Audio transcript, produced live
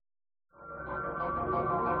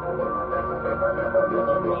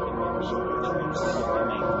Musical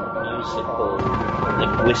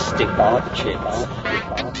linguistic objects.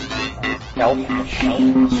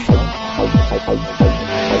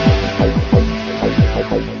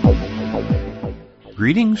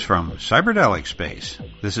 Greetings from Cyberdelic Space.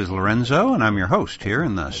 This is Lorenzo, and I'm your host here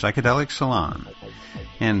in the Psychedelic Salon.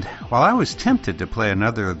 And while I was tempted to play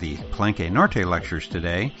another of the Palenque Norte lectures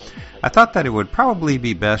today, I thought that it would probably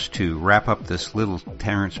be best to wrap up this little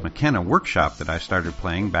Terence McKenna workshop that I started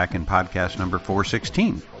playing back in podcast number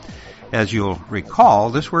 416. As you'll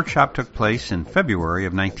recall, this workshop took place in February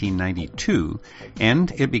of 1992,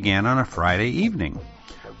 and it began on a Friday evening.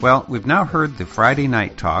 Well, we've now heard the Friday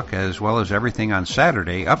night talk as well as everything on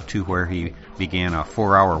Saturday up to where he began a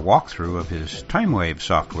 4-hour walkthrough of his Timewave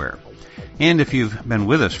software. And if you've been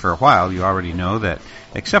with us for a while, you already know that,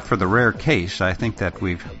 except for the rare case, I think that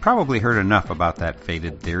we've probably heard enough about that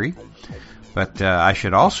fated theory. But I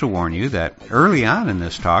should also warn you that early on in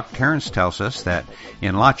this talk, Terence tells us that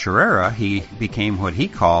in La Chorrera, he became what he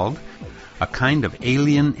called a kind of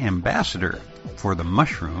alien ambassador for the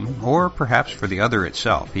mushroom, or perhaps for the other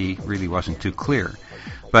itself. He really wasn't too clear.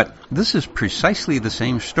 But this is precisely the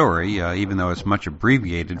same story, even though it's much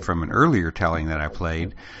abbreviated from an earlier telling that I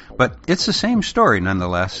played. But it's the same story,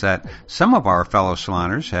 nonetheless, that some of our fellow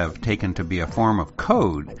saloners have taken to be a form of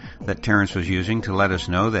code that Terence was using to let us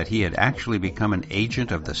know that he had actually become an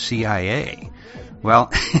agent of the CIA. Well,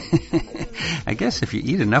 I guess if you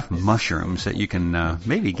eat enough mushrooms that you can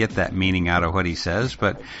maybe get that meaning out of what he says,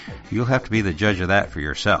 but you'll have to be the judge of that for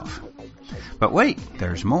yourself. But wait,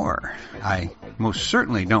 there's more. I most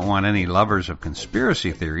certainly don't want any lovers of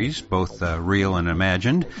conspiracy theories, both real and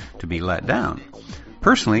imagined, to be let down.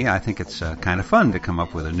 Personally, I think it's kind of fun to come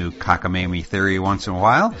up with a new cockamamie theory once in a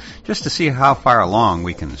while, just to see how far along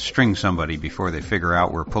we can string somebody before they figure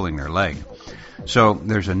out we're pulling their leg. So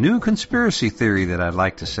there's a new conspiracy theory that I'd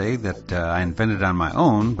like to say that I invented on my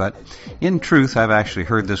own, but in truth, I've actually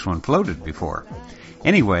heard this one floated before.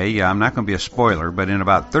 Anyway, I'm not going to be a spoiler, but in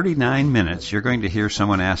about 39 minutes, you're going to hear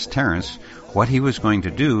someone ask Terence what he was going to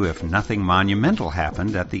do if nothing monumental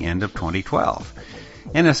happened at the end of 2012.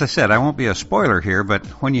 And as I said, I won't be a spoiler here, but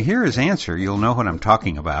when you hear his answer, you'll know what I'm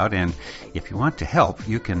talking about. And if you want to help,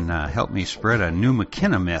 you can help me spread a new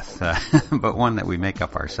McKenna myth, but one that we make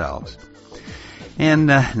up ourselves. And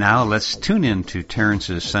now let's tune in to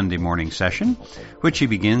Terence's Sunday morning session, which he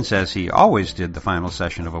begins as he always did the final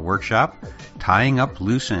session of a workshop, tying up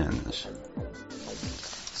loose ends.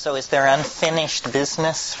 So is there unfinished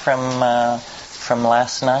business from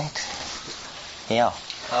last night? Yeah.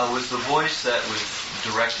 Was the voice that was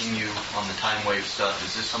directing you on the Timewave stuff,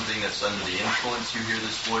 is this something that's under the influence you hear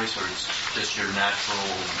this voice, or it's just your natural,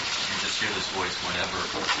 you just hear this voice whenever?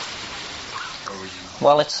 Or were you...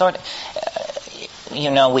 Well, it's sort of...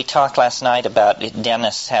 we talked last night about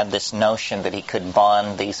Dennis had this notion that he could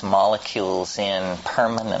bond these molecules in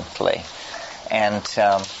permanently. And,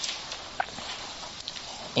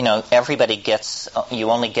 everybody you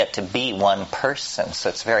only get to be one person, so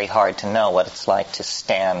it's very hard to know what it's like to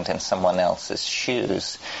stand in someone else's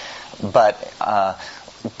shoes. But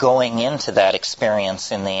going into that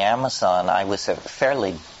experience in the Amazon, I was a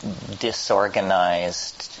fairly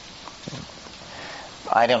disorganized...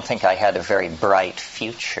 I don't think I had a very bright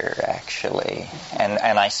future, actually.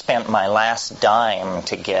 And I spent my last dime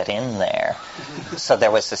to get in there. So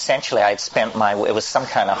there was essentially, it was some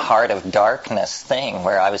kind of heart of darkness thing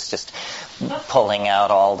where I was just pulling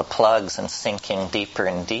out all the plugs and sinking deeper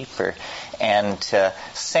and deeper. And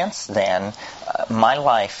since then, my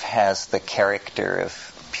life has the character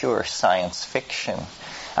of pure science fiction.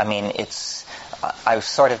 I mean, I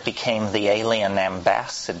sort of became the alien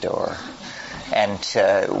ambassador, and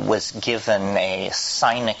was given a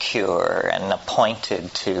sinecure and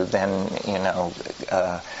appointed to then,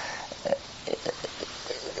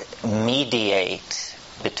 mediate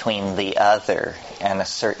between the other and a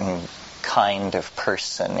certain kind of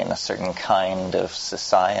person in a certain kind of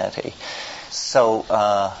society. So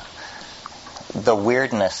the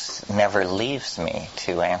weirdness never leaves me,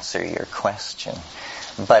 to answer your question.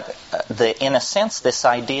 But in a sense, this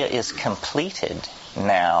idea is completed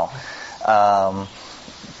now.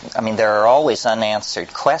 There are always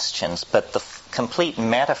unanswered questions, but the complete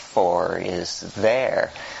metaphor is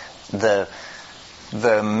there. The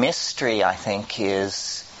mystery, I think,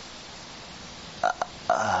 is,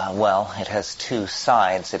 it has two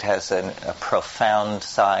sides. It has a profound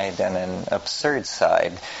side and an absurd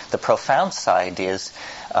side. The profound side is,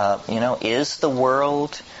 is the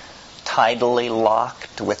world tidally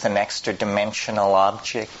locked with an extra-dimensional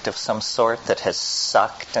object of some sort that has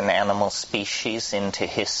sucked an animal species into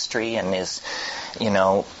history and is,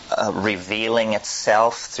 revealing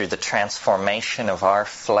itself through the transformation of our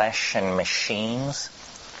flesh and machines?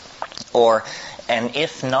 And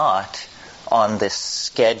if not, on this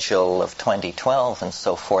schedule of 2012 and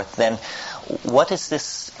so forth, then what does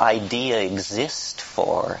this idea exist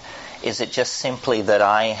for? Is it just simply that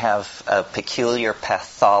I have a peculiar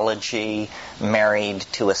pathology married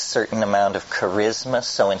to a certain amount of charisma,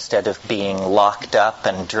 so instead of being locked up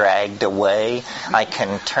and dragged away, I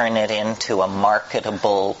can turn it into a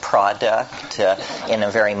marketable product in a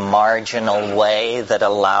very marginal way that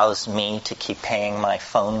allows me to keep paying my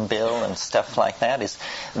phone bill and stuff like that? Is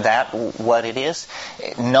that what it is?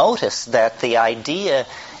 Notice that the idea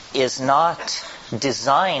is not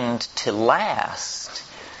designed to last.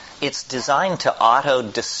 It's designed to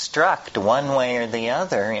auto-destruct one way or the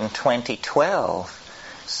other in 2012.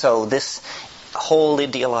 So this whole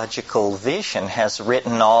ideological vision has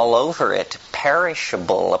written all over it,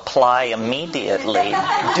 perishable, apply immediately,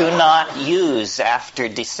 do not use after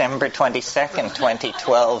December 22nd,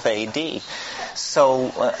 2012 AD.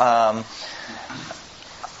 So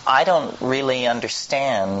I don't really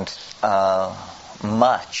understand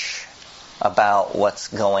much about what's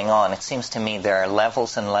going on. It seems to me there are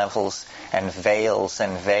levels and levels and veils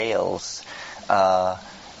and veils.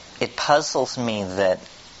 It puzzles me that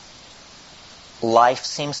life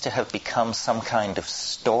seems to have become some kind of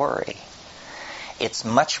story. It's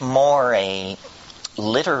much more a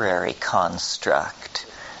literary construct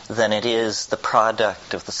than it is the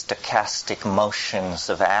product of the stochastic motions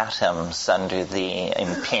of atoms under the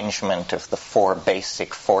impingement of the four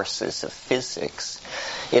basic forces of physics.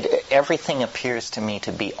 Everything appears to me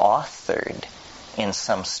to be authored in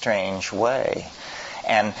some strange way.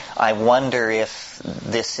 And I wonder if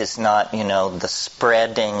this is not, the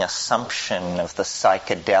spreading assumption of the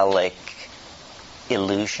psychedelic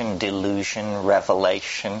illusion, delusion,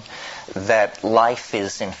 revelation, that life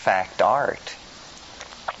is in fact art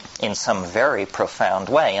in some very profound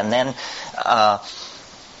way. And then,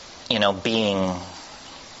 being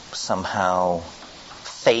somehow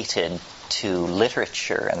fated to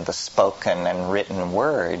literature and the spoken and written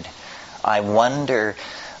word, I wonder,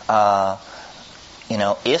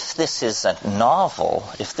 if this is a novel,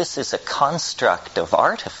 if this is a construct of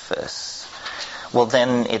artifice, well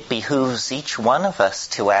then it behooves each one of us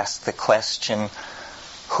to ask the question,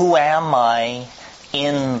 who am I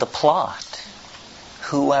in the plot?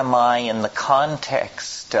 Who am I in the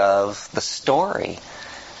context of the story?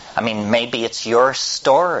 I mean, maybe it's your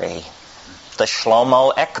story, the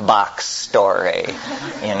Shlomo Ekbach story,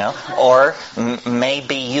 or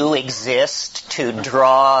maybe you exist to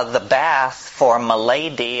draw the bath for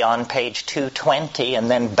Milady on page 220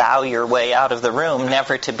 and then bow your way out of the room,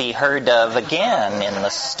 never to be heard of again in the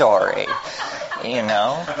story.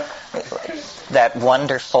 That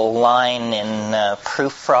wonderful line in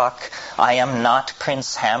Prufrock, I am not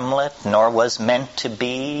Prince Hamlet, nor was meant to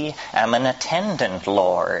be, am an attendant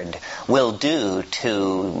lord, will do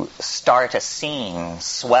to start a scene,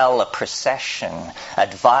 swell a procession,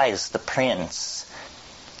 advise the prince,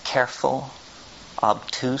 careful,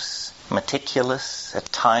 obtuse, meticulous, at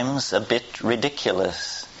times a bit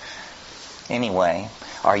ridiculous. Anyway,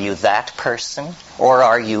 are you that person, or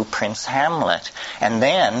are you Prince Hamlet? And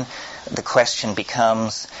then the question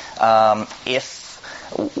becomes, if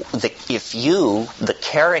you, the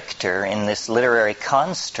character in this literary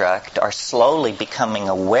construct, are slowly becoming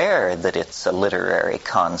aware that it's a literary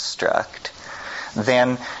construct,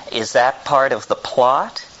 then is that part of the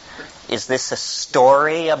plot? Is this a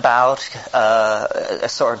story about a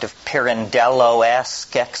sort of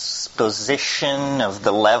Pirandello-esque exposition of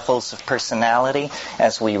the levels of personality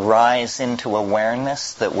as we rise into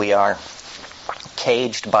awareness that we are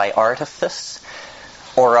caged by artifice?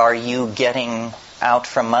 Or are you getting out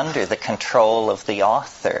from under the control of the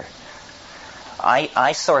author?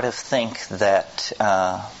 I sort of think that,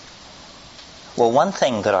 one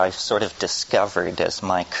thing that I've sort of discovered as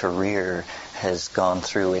my career has gone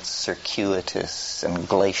through its circuitous and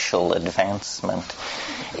glacial advancement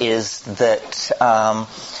is that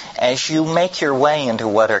as you make your way into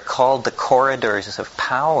what are called the corridors of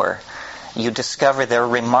power, you discover they're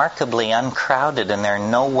remarkably uncrowded and there are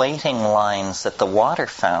no waiting lines at the water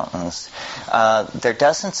fountains. There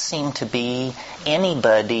doesn't seem to be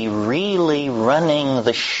anybody really running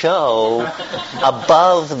the show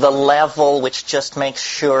above the level which just makes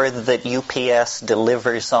sure that UPS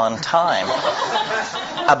delivers on time.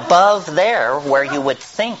 above there, where you would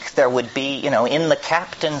think there would be, in the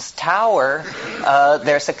captain's tower,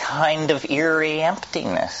 there's a kind of eerie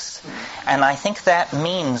emptiness. And I think that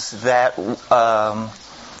means that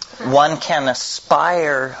one can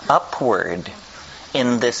aspire upward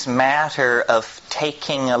in this matter of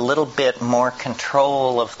taking a little bit more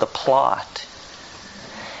control of the plot.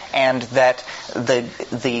 And that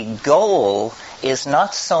the goal is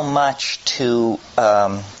not so much to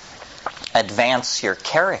advance your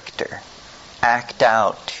character, act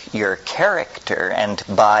out your character, and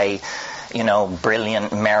by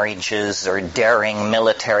brilliant marriages or daring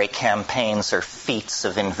military campaigns or feats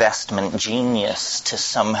of investment genius to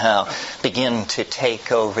somehow begin to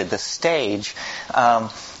take over the stage.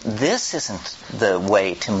 This isn't the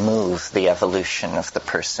way to move the evolution of the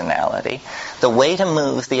personality. The way to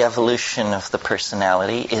move the evolution of the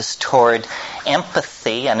personality is toward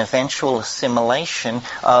empathy and eventual assimilation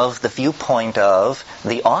of the viewpoint of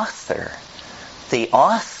the author. The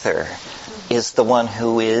author is the one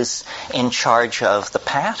who is in charge of the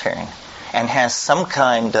pattern and has some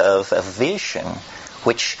kind of a vision,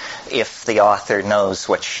 which, if the author knows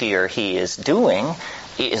what she or he is doing,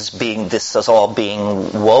 this is all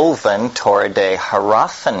being woven toward a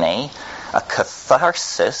hierophany, a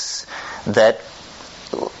catharsis that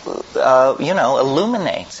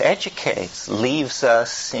illuminates, educates, leaves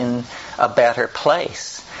us in a better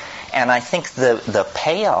place. And I think the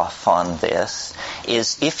payoff on this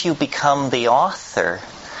is, if you become the author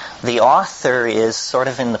is sort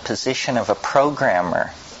of in the position of a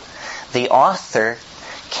programmer. The author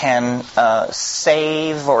can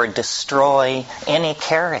save or destroy any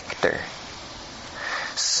character.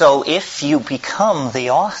 So if you become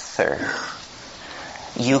the author,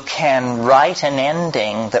 you can write an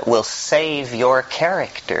ending that will save your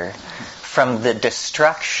character from the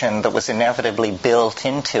destruction that was inevitably built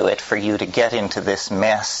into it for you to get into this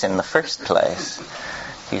mess in the first place.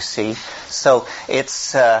 You see? So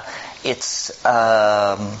it's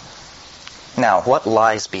now, what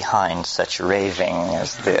lies behind such raving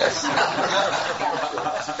as this?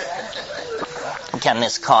 Can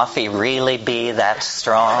this coffee really be that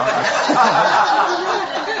strong?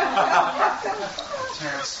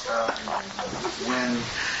 Terence, when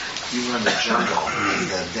you were in the jungle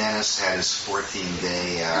and Dennis had his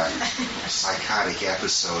 14-day psychotic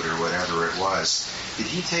episode or whatever it was, did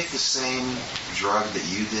he take the same drug that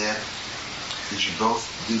you did? Did you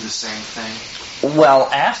both do the same thing? Well,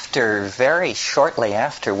 very shortly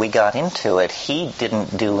after we got into it, he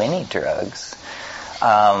didn't do any drugs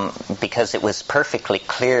because it was perfectly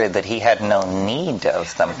clear that he had no need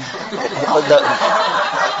of them.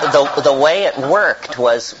 The way it worked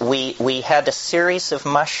was we had a series of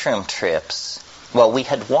mushroom trips. Well, we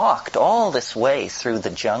had walked all this way through the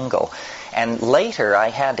jungle, and later I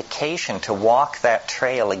had occasion to walk that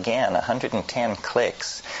trail again, 110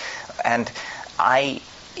 clicks, and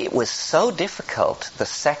it was so difficult the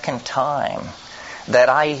second time that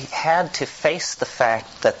I had to face the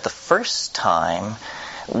fact that the first time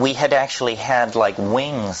we had actually had like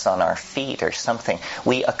wings on our feet or something.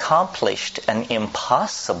 We accomplished an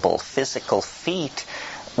impossible physical feat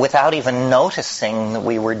without even noticing that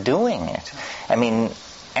we were doing it. And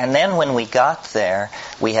then when we got there,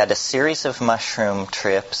 we had a series of mushroom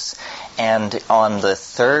trips, and on the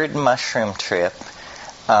third mushroom trip,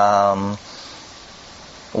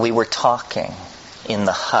 we were talking in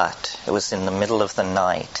the hut. It was in the middle of the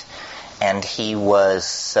night, and he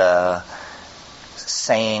was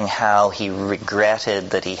saying how he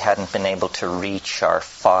regretted that he hadn't been able to reach our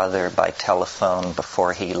father by telephone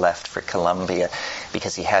before he left for Colombia,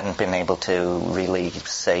 because he hadn't been able to really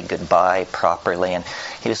say goodbye properly, and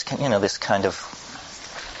he was, this kind of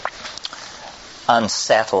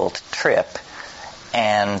unsettled trip.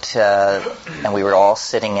 And we were all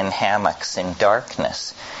sitting in hammocks in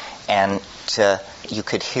darkness, and you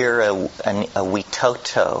could hear a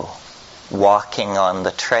Witoto walking on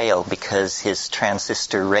the trail because his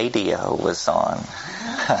transistor radio was on.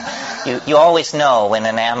 You always know when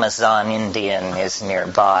an Amazon Indian is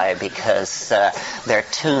nearby because they're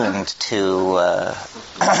tuned to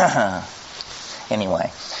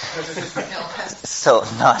anyway. So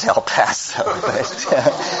not El Paso, but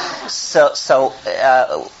so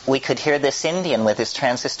we could hear this Indian with his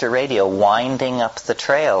transistor radio winding up the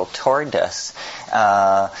trail toward us.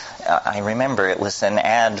 I remember it was an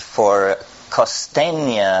ad for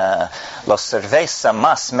Costeña, la cerveza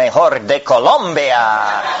más mejor de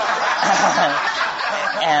Colombia.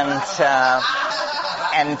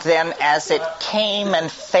 And then as it came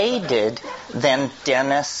and faded, then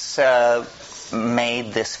Dennis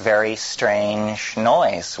made this very strange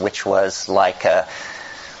noise, which was like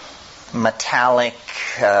metallic,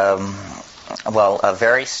 a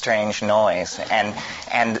very strange noise.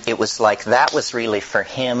 And it was like that was really for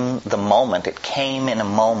him the moment. It came in a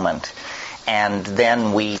moment. And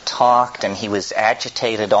then we talked, and he was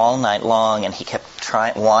agitated all night long, and he kept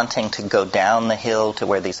wanting to go down the hill to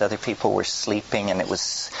where these other people were sleeping,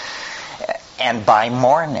 and by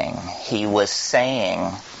morning he was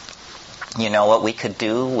saying, you know what we could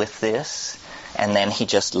do with this? And then he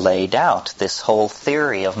just laid out this whole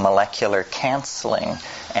theory of molecular canceling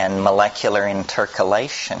and molecular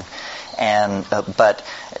intercalation. But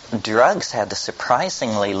drugs had a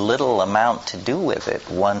surprisingly little amount to do with it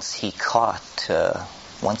once he caught the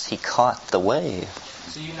wave.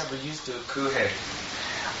 So you never used the kuhei?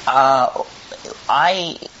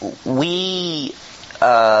 We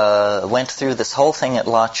went through this whole thing at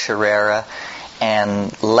La Chirera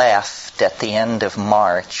and left at the end of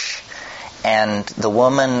March. And the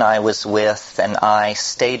woman I was with and I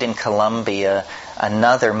stayed in Colombia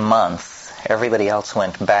another month. Everybody else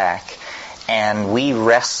went back. And we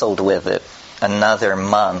wrestled with it another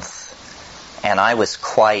month. And I was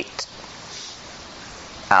quite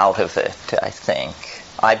out of it, I think.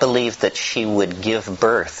 I believed that she would give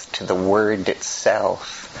birth to the word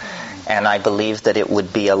itself. And I believed that it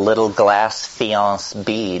would be a little glass fiance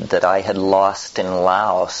bead that I had lost in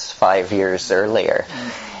Laos 5 years earlier.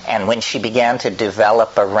 And when she began to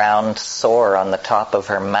develop a round sore on the top of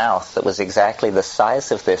her mouth that was exactly the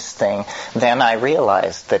size of this thing, then I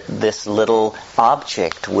realized that this little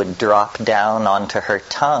object would drop down onto her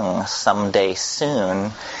tongue someday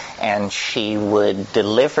soon, and she would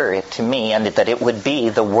deliver it to me, and that it would be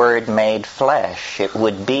the Word made flesh. It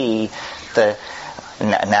would be the...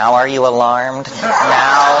 Now are you alarmed?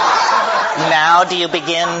 Now do you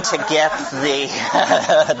begin to get the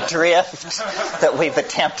drift that we've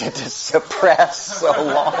attempted to suppress so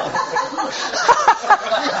long?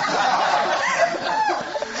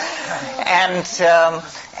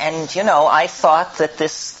 And you know, I thought that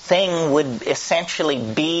this thing would essentially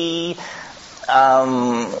be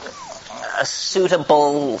a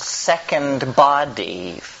suitable second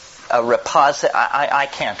body, a repository. I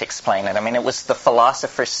can't explain it. I mean, it was the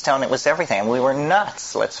philosopher's stone. It was everything. We were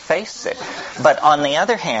nuts, let's face it. But on the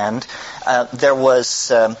other hand, there was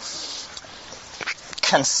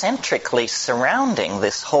concentrically surrounding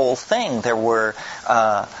this whole thing, there were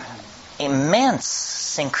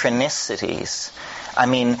immense synchronicities. I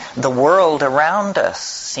mean, the world around us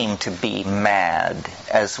seemed to be mad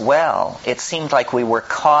as well. It seemed like we were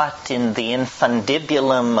caught in the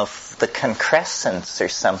infundibulum of the concrescence or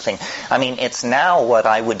something. I mean, it's now what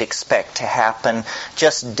I would expect to happen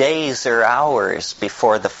just days or hours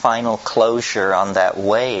before the final closure on that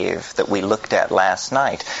wave that we looked at last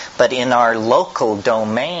night. But in our local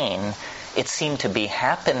domain, it seemed to be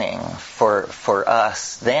happening for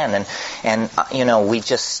us then. And you know,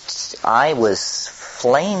 I was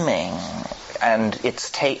flaming, and it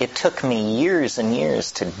took me years and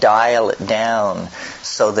years to dial it down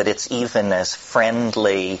so that it's even as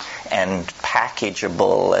friendly and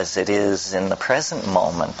packageable as it is in the present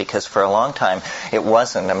moment, because for a long time it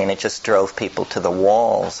wasn't. I mean, it just drove people to the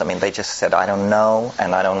walls. I mean, they just said, I don't know,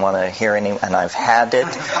 and I don't want to hear any, and I've had it,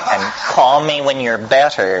 and call me when you're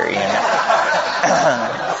better, you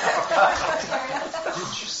know.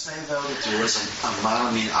 Did you say, though, that there was a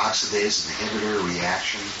monoamine oxidase inhibitor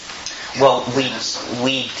reaction? Well,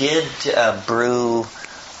 we did brew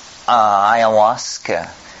ayahuasca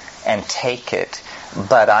and take it,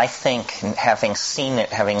 but I think having seen it,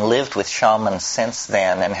 having lived with shamans since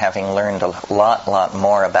then, and having learned a lot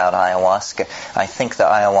more about ayahuasca, I think the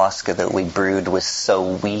ayahuasca that we brewed was so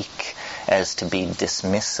weak as to be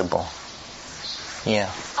dismissible.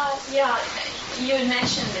 Yeah. You had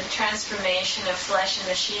mentioned the transformation of flesh and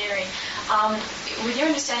machinery. With your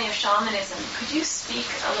understanding of shamanism, could you speak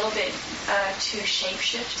a little bit to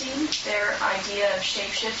shape-shifting, their idea of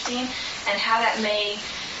shape-shifting, and how that may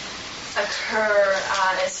occur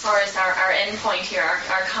as far as our endpoint here,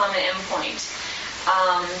 our common endpoint,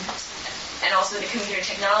 and also the computer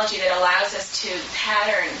technology that allows us to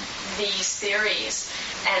pattern these theories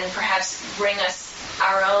and perhaps bring us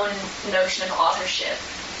our own notion of authorship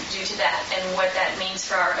due to that, and what that means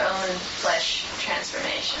for our own flesh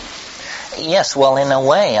transformation? Yes, well, in a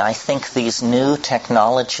way, I think these new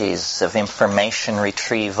technologies of information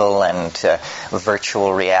retrieval and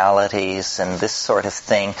virtual realities and this sort of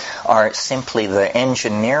thing are simply the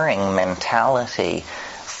engineering mentality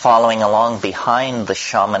following along behind the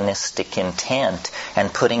shamanistic intent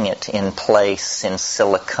and putting it in place in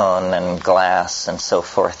silicon and glass and so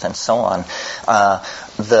forth and so on.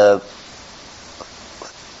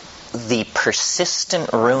 The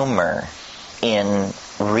persistent rumor in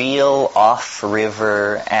real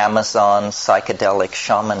off-river Amazon psychedelic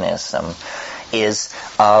shamanism is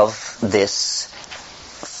of this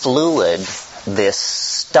fluid, this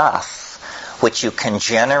stuff, which you can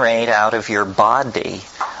generate out of your body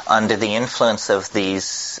under the influence of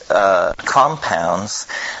these compounds,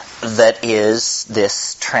 that is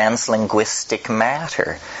this translinguistic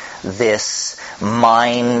matter, this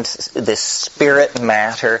mind, this spirit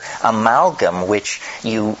matter amalgam, which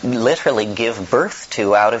you literally give birth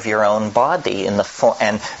to out of your own body in the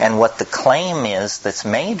and what the claim is that's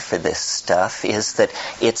made for this stuff is that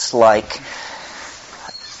it's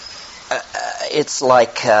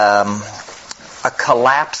like a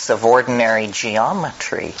collapse of ordinary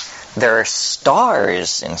geometry. There are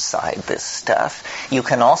stars inside this stuff. You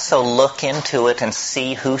can also look into it and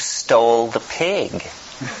see who stole the pig.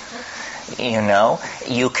 You know,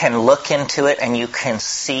 you can look into it and you can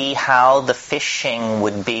see how the fishing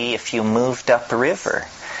would be if you moved upriver.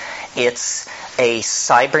 It's a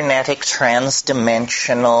cybernetic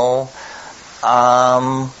transdimensional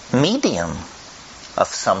medium of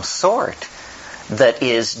some sort that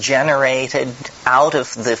is generated out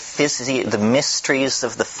of the mysteries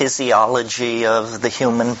of the physiology of the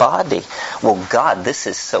human body. Well, God, this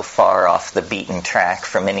is so far off the beaten track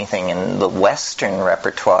from anything in the Western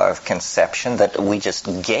repertoire of conception that we just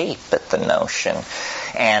gape at the notion.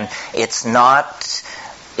 And it's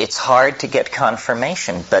hard to get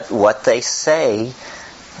confirmation, but what they say,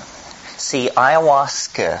 see,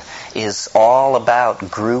 ayahuasca is all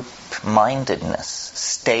about group-mindedness,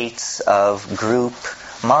 states of group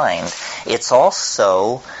mind. It's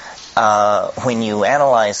also, when you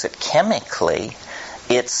analyze it chemically,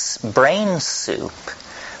 it's brain soup.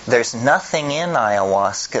 There's nothing in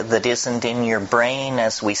ayahuasca that isn't in your brain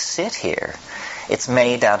as we sit here. It's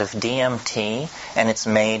made out of DMT, and it's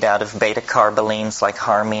made out of beta-carbolines like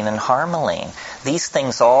harmine and harmaline. These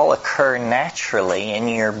things all occur naturally in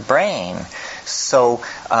your brain. So,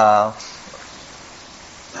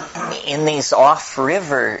 in these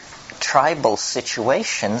off-river tribal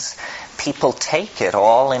situations, people take it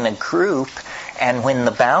all in a group, and when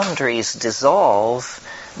the boundaries dissolve,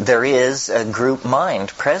 there is a group mind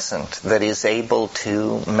present that is able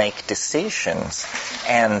to make decisions.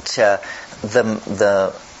 And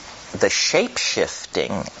the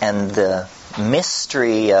shape-shifting and the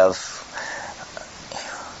mystery of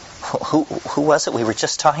who was it? We were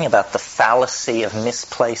just talking about the fallacy of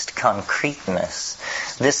misplaced concreteness.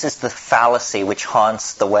 This is the fallacy which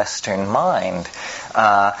haunts the Western mind.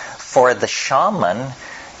 For the shaman,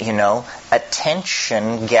 you know,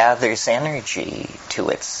 attention gathers energy to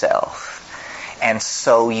itself. And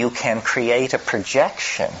so you can create a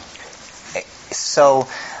projection. So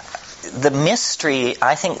the mystery,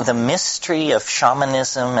 I think the mystery of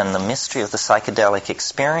shamanism and the mystery of the psychedelic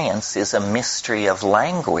experience is a mystery of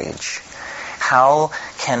language. How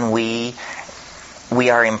can we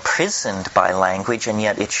are imprisoned by language, and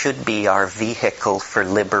yet it should be our vehicle for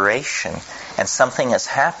liberation. And something has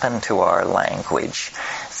happened to our language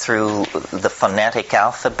through the phonetic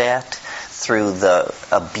alphabet, through the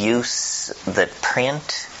abuse that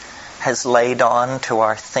print has laid on to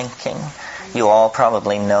our thinking. You all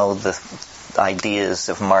probably know the ideas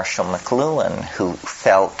of Marshall McLuhan, who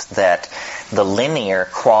felt that the linear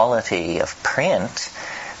quality of print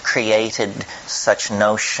created such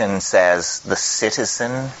notions as the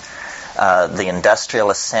citizen, the industrial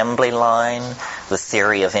assembly line, the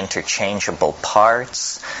theory of interchangeable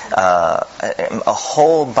parts, a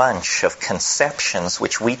whole bunch of conceptions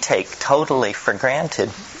which we take totally for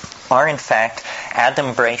granted are in fact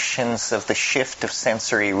adumbrations of the shift of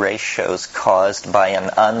sensory ratios caused by an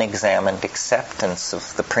unexamined acceptance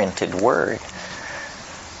of the printed word.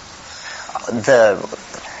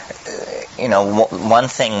 One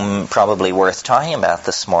thing probably worth talking about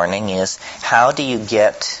this morning is how do you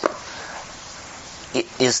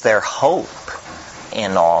is there hope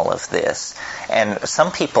in all of this? And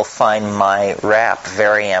some people find my rap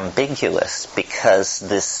very ambiguous because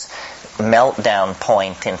this meltdown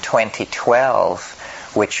point in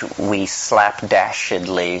 2012, which we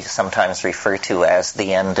slapdashedly sometimes refer to as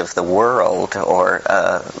the end of the world or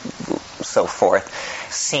so forth,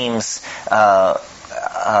 seems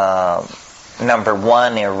number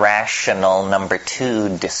one, irrational, number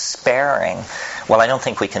two, despairing. Well, I don't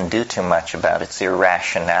think we can do too much about its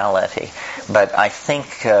irrationality, but I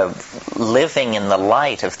think living in the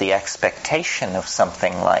light of the expectation of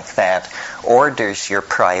something like that orders your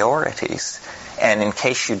priorities. And in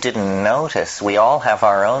case you didn't notice, we all have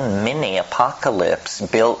our own mini-apocalypse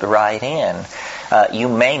built right in. You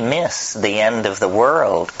may miss the end of the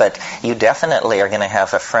world, but you definitely are going to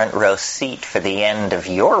have a front row seat for the end of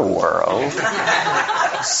your world.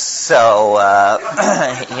 So,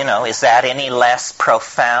 is that any less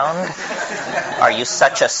profound? Are you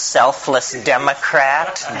such a selfless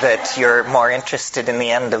Democrat that you're more interested in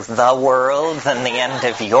the end of the world than the end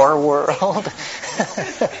of your world?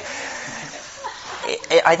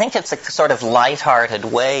 I think it's a sort of lighthearted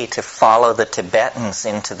way to follow the Tibetans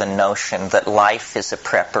into the notion that life is a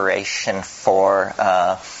preparation for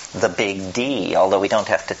the big D, although we don't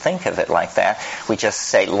have to think of it like that. We just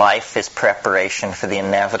say life is preparation for the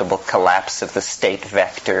inevitable collapse of the state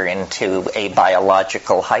vector into a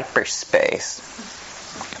biological hyperspace.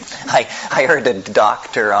 I heard a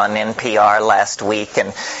doctor on NPR last week,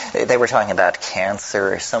 and they were talking about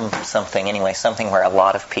cancer or something where a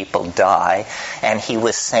lot of people die, and he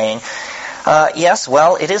was saying, yes,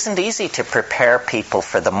 well, it isn't easy to prepare people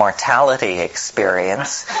for the mortality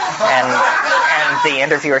experience. And the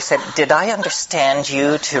interviewer said, did I understand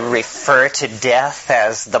you to refer to death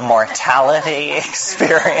as the mortality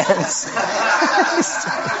experience?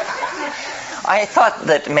 I thought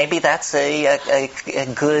that maybe that's a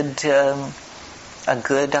good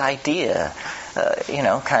idea.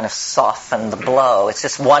 Kind of soften the blow. It's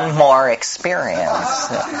just one more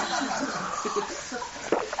experience.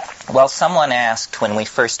 Well, someone asked when we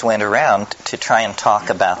first went around to try and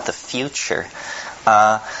talk about the future.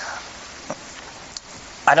 I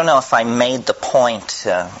don't know if I made the point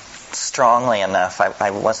strongly enough.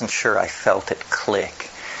 I wasn't sure I felt it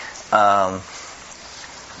click.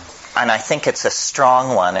 And I think it's a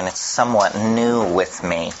strong one, and it's somewhat new with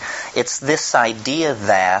me. It's this idea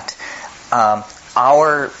that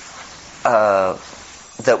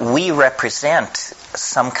that we represent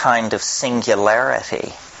some kind of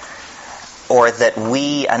singularity, or that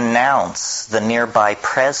we announce the nearby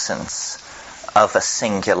presence of a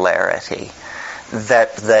singularity,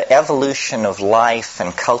 that the evolution of life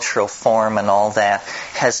and cultural form and all that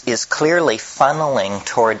is clearly funneling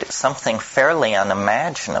toward something fairly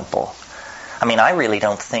unimaginable. I mean, I really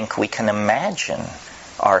don't think we can imagine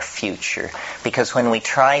our future, because when we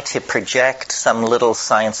try to project some little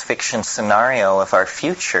science fiction scenario of our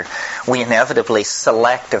future, we inevitably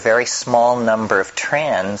select a very small number of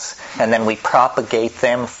trends, and then we propagate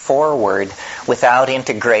them forward without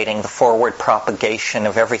integrating the forward propagation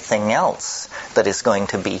of everything else that is going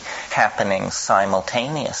to be happening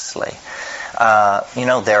simultaneously.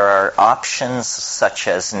 There are options such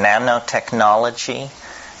as nanotechnology,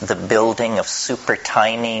 the building of super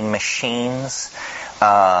tiny machines.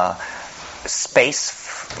 Space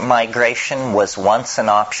migration was once an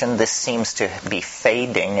option. This seems to be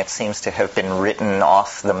fading. It seems to have been written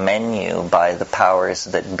off the menu by the powers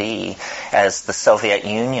that be. As the Soviet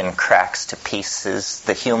Union cracks to pieces,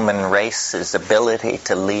 the human race's ability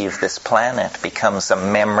to leave this planet becomes a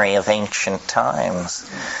memory of ancient times.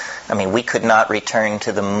 I mean, we could not return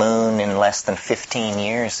to the moon in less than 15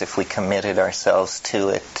 years if we committed ourselves to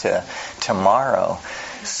it tomorrow.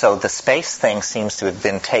 So the space thing seems to have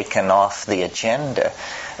been taken off the agenda.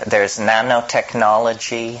 There's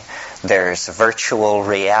nanotechnology, there's virtual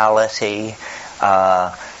reality.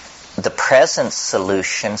 The present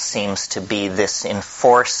solution seems to be this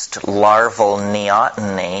enforced larval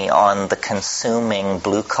neoteny on the consuming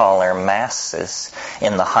blue-collar masses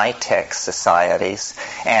in the high-tech societies,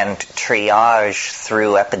 and triage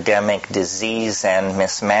through epidemic disease and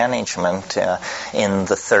mismanagement in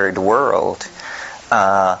the third world.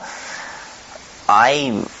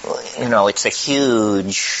 It's a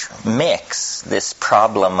huge mix, this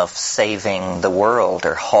problem of saving the world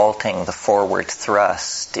or halting the forward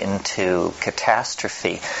thrust into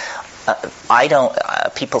catastrophe.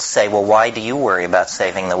 People say, well, why do you worry about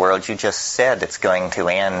saving the world? You just said it's going to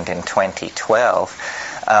end in 2012.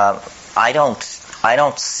 I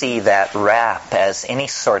don't see that rap as any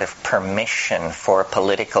sort of permission for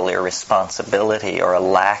political irresponsibility or a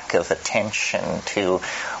lack of attention to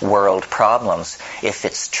world problems. If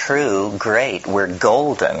it's true, great, we're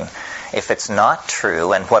golden. If it's not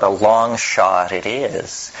true, and what a long shot it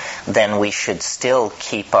is, then we should still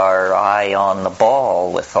keep our eye on the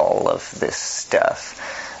ball with all of this stuff.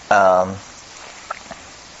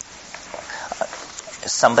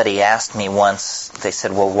 Somebody asked me once, they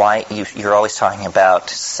said, well, why you're always talking about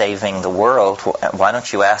saving the world. Why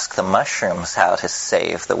don't you ask the mushrooms how to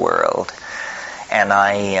save the world? And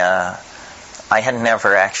I had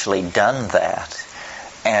never actually done that.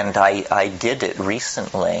 And I did it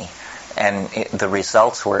recently. And the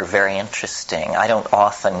results were very interesting. I don't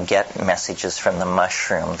often get messages from the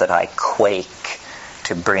mushroom that I quake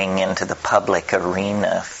to bring into the public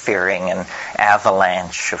arena, fearing an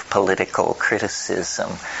avalanche of political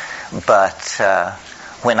criticism. But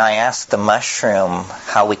when I asked the mushroom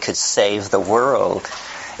how we could save the world,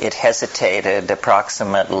 it hesitated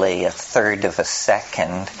approximately a third of a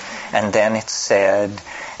second, and then it said,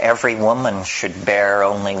 every woman should bear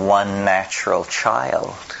only one natural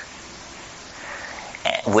child.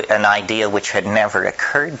 An idea which had never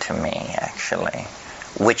occurred to me, actually,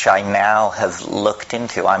 which I now have looked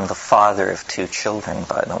into. I'm the father of 2 children,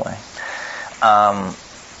 by the way.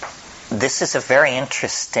 This is a very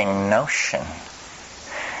interesting notion.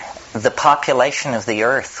 The population of the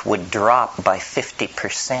earth would drop by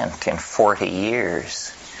 50% in 40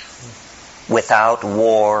 years without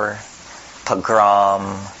war,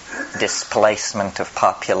 pogrom, displacement of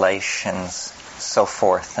populations, so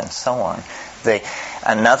forth and so on.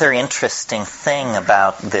 Another interesting thing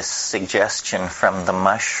about this suggestion from the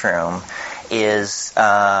mushroom is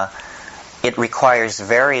it requires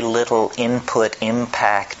very little input,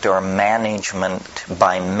 impact, or management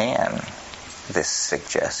by men, this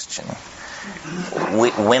suggestion.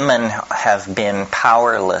 Women have been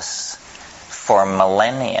powerless for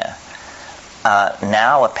millennia.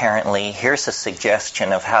 Now, apparently, here's a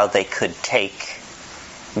suggestion of how they could take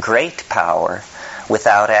great power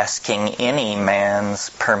without asking any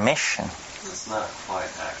man's permission. It's not quite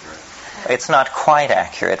accurate. It's not quite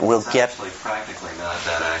accurate. It's actually practically not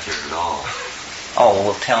that accurate at all. Oh,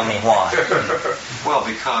 well, tell me why. Well,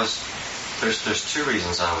 because there's 2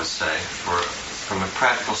 reasons I would say. From a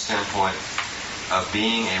practical standpoint of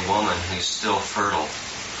being a woman who's still fertile.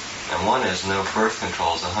 And one is no birth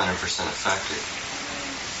control is 100% effective.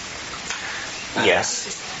 Yes.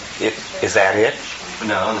 Is that it?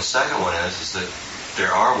 No, and the second one is that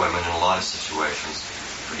there are women in a lot of situations,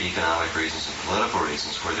 for economic reasons and political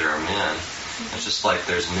reasons, where there are men. It's just like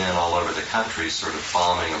there's men all over the country sort of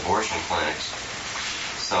bombing abortion clinics.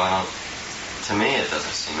 So to me, it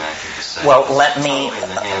doesn't seem accurate to say. Well, it's totally in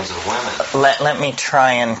the hands of women. Let me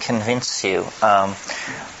try and convince you.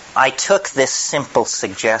 I took this simple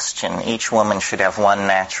suggestion, each woman should have one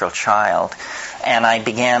natural child, and I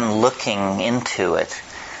began looking into it.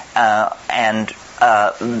 Then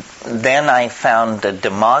I found a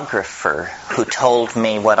demographer who told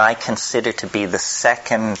me what I consider to be the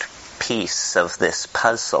second piece of this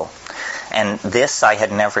puzzle. And this I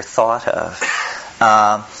had never thought of.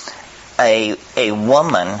 A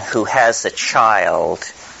woman who has a child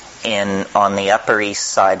on the Upper East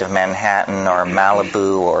Side of Manhattan or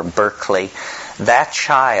Malibu or Berkeley, that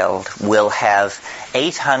child will have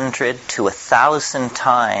 800 to 1,000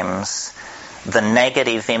 times the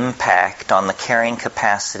negative impact on the carrying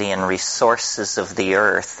capacity and resources of the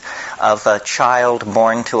earth of a child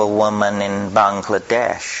born to a woman in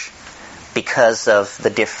Bangladesh because of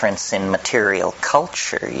the difference in material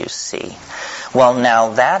culture, you see. Well, now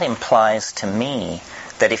that implies to me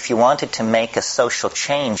that if you wanted to make a social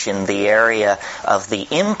change in the area of the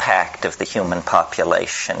impact of the human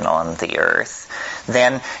population on the earth,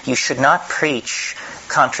 then you should not preach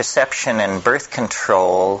contraception and birth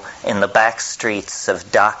control in the back streets of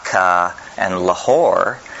Dhaka and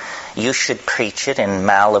Lahore. You should preach it in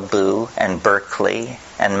Malibu and Berkeley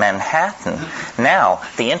and Manhattan. Now,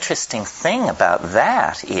 the interesting thing about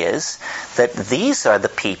that is that these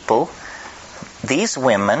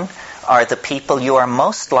women are the people you are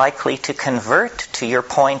most likely to convert to your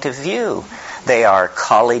point of view. They are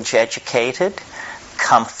college educated,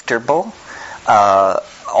 comfortable,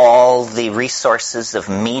 all the resources of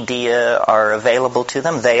media are available to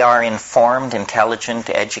them. They are informed, intelligent,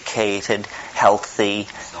 educated, healthy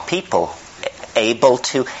people, able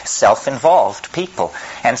to, self-involved people.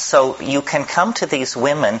 And so you can come to these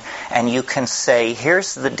women and you can say,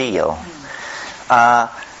 here's the deal.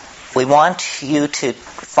 We want you to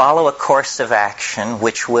follow a course of action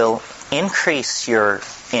which will increase your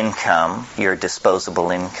income, your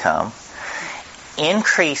disposable income,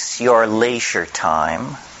 increase your leisure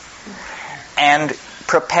time, and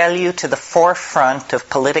propel you to the forefront of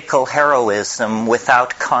political heroism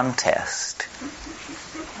without contest.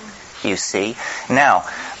 You see? Now,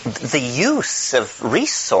 the use of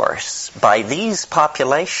resource by these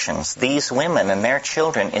populations, these women and their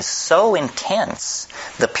children, is so intense,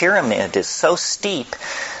 the pyramid is so steep,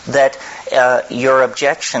 that your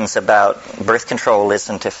objections about birth control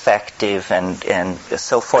isn't effective and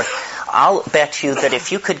so forth, I'll bet you that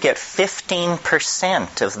if you could get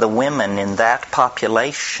 15% of the women in that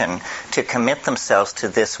population to commit themselves to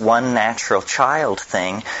this one natural child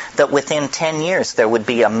thing, that within 10 years there would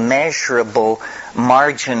be a measurable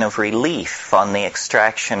margin of relief on the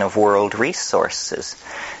extraction of world resources.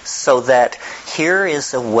 So that here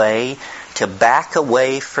is a way to back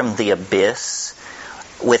away from the abyss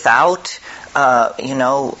without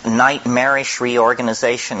nightmarish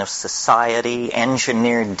reorganization of society,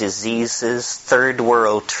 engineered diseases, third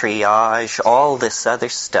world triage, all this other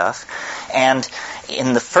stuff. And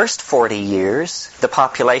in the first 40 years, the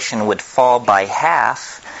population would fall by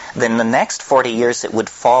half. Then the next 40 years, it would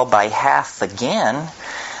fall by half again.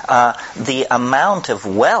 The amount of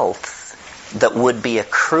wealth that would be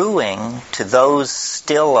accruing to those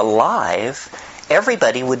still alive,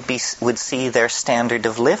 everybody would see their standard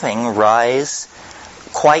of living rise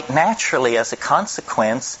quite naturally as a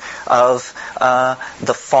consequence of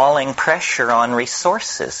the falling pressure on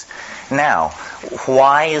resources. Now,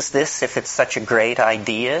 why is this, if it's such a great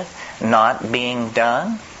idea, not being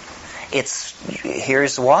done?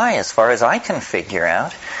 Here's why, as far as I can figure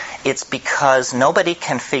out. It's because nobody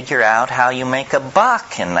can figure out how you make a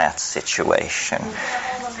buck in that situation. All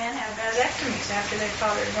the men have vasectomies after they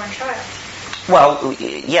fathered one child. Well,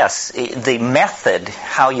 yes, the method,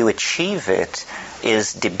 how you achieve it,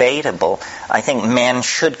 is debatable. I think men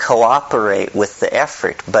should cooperate with the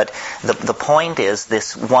effort, but the point is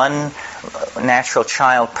this one natural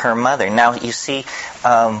child per mother. Now, you see,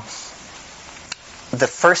 the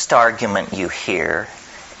first argument you hear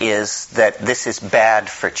is that this is bad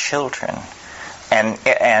for children, but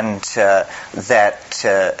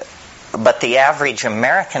the average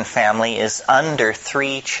American family is under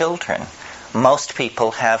 3 children. Most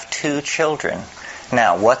people have 2 children.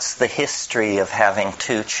 Now, what's the history of having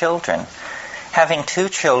 2 children? Having 2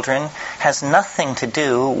 children has nothing to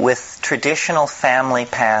do with traditional family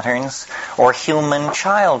patterns or human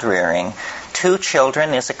child rearing. 2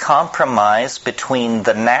 children is a compromise between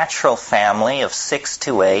the natural family of 6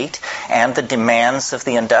 to 8 and the demands of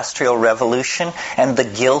the Industrial Revolution and the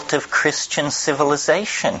guilt of Christian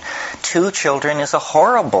civilization. 2 children is a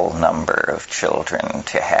horrible number of children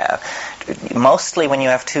to have. Mostly when you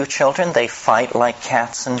have 2 children, they fight like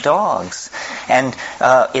cats and dogs. And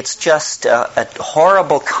it's just a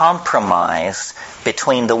horrible compromise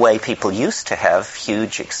between the way people used to have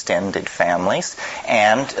huge extended families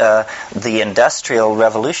and the Industrial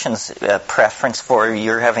Revolution's preference for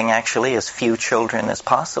you're having actually as few children as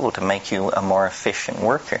possible to make you a more efficient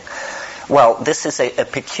worker. Well, this is a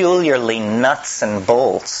peculiarly nuts and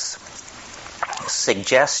bolts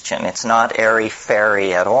suggestion. It's not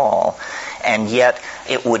airy-fairy at all, and yet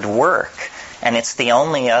it would work. And it's the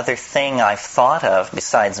only other thing I've thought of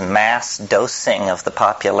besides mass dosing of the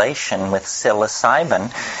population with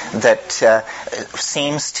psilocybin that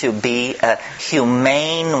seems to be a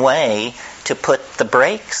humane way to put the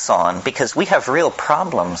brakes on, because we have real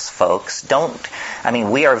problems, folks.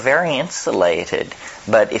 We are very insulated,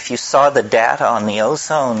 but if you saw the data on the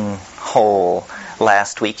ozone hole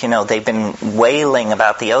last week, they've been wailing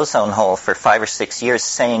about the ozone hole for 5 or 6 years,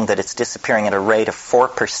 saying that it's disappearing at a rate of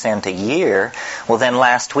 4% a year. Well, then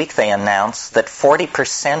last week they announced that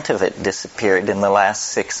 40% of it disappeared in the last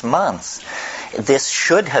 6 months. This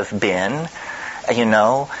should have been,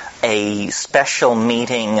 a special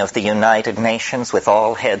meeting of the United Nations with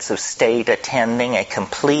all heads of state attending, a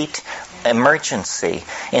complete emergency.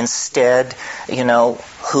 Instead,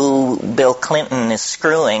 who Bill Clinton is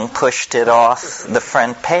screwing pushed it off the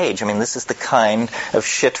front page. This is the kind of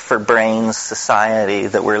shit-for-brains society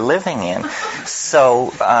that we're living in.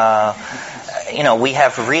 So, we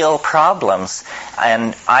have real problems,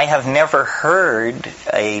 and I have never heard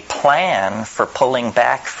a plan for pulling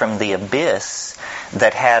back from the abyss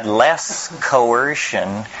that had less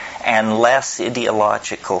coercion and less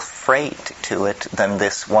ideological freight to it than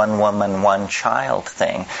this one woman, one child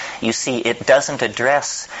thing. You see, it doesn't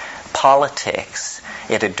address politics.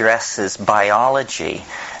 It addresses biology.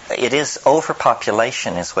 It is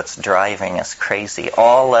overpopulation is what's driving us crazy.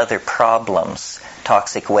 All other problems,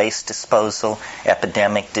 toxic waste disposal,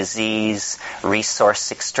 epidemic disease,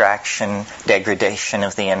 resource extraction, degradation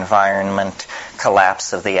of the environment,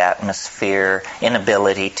 collapse of the atmosphere,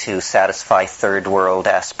 inability to satisfy third world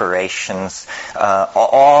aspirations,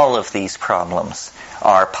 all of these problems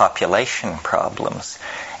are population problems.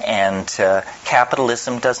 And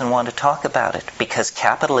capitalism doesn't want to talk about it, because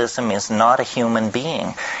capitalism is not a human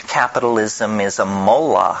being. Capitalism is a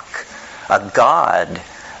Moloch, a god,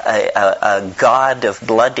 a god of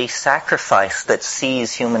bloody sacrifice that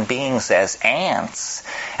sees human beings as ants.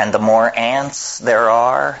 And the more ants there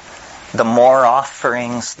are, the more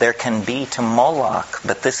offerings there can be to Moloch.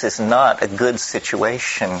 But this is not a good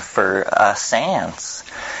situation for us ants.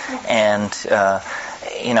 And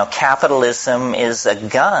capitalism is a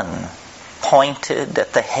gun pointed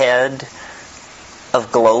at the head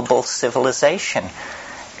of global civilization.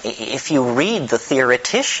 if you read the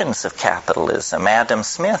theoreticians of capitalism, Adam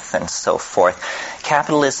Smith and so forth,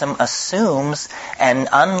 capitalism assumes an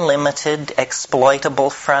unlimited exploitable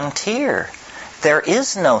frontier. There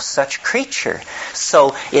is no such creature.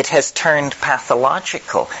 So it has turned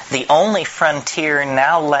pathological. The only frontier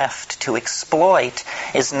now left to exploit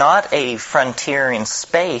is not a frontier in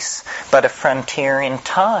space, but a frontier in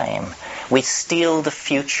time. We steal the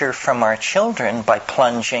future from our children by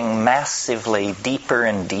plunging massively deeper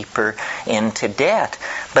and deeper into debt.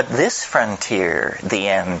 But this frontier, the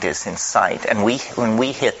end is in sight. And when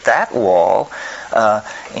we hit that wall,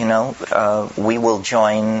 we will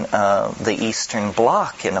join the Eastern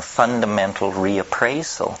Bloc in a fundamental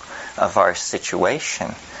reappraisal of our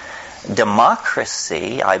situation.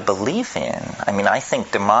 Democracy, I believe in. I mean, I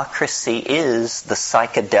think democracy is the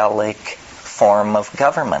psychedelic form of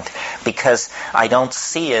government, because I don't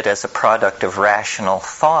see it as a product of rational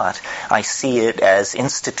thought. I see it as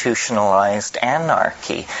institutionalized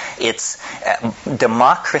anarchy.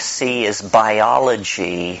 Democracy is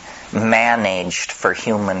biology managed for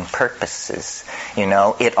human purposes.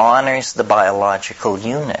 It honors the biological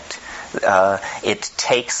unit. It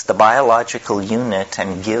takes the biological unit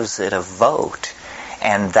and gives it a vote.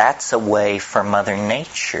 And that's a way for Mother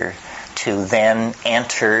Nature to then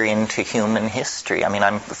enter into human history. I mean,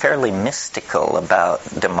 I'm fairly mystical about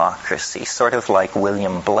democracy, sort of like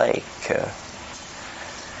William Blake.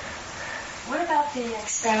 What about the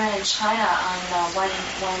experiment in China on one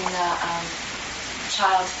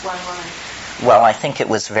child, one woman? Well, I think it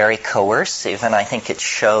was very coercive, and I think it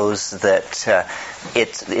shows that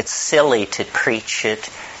it's silly to preach it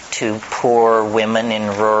to poor women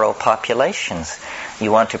in rural populations.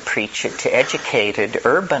 You want to preach it to educated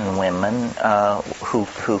urban women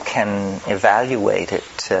who can evaluate it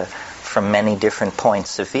from many different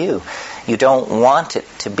points of view. You don't want it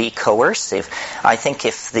to be coercive. I think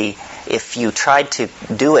if you tried to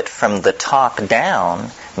do it from the top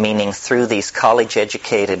down, meaning through these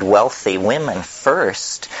college-educated wealthy women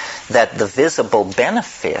first, that the visible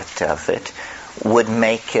benefit of it would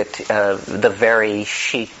make it the very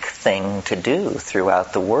chic thing to do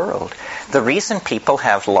throughout the world. The reason people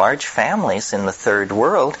have large families in the third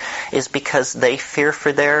world is because they fear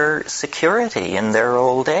for their security in their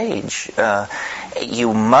old age.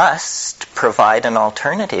 You must provide an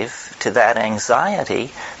alternative to that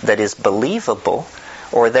anxiety that is believable,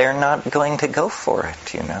 or they're not going to go for it,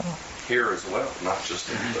 Here as well, not just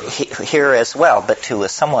in the... Here as well, but to a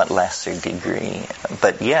somewhat lesser degree.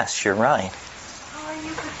 But yes, you're right. How are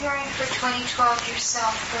you preparing for 2012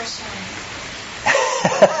 yourself personally?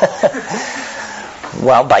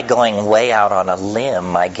 Well, by going way out on a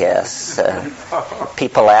limb, I guess.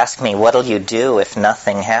 People ask me, what'll you do if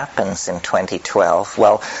nothing happens in 2012?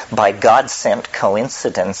 Well, by God-sent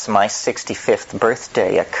coincidence, my 65th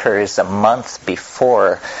birthday occurs a month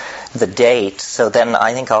before the date, so then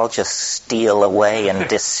I think I'll just steal away in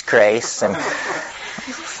disgrace and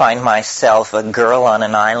find myself a girl on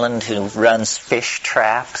an island who runs fish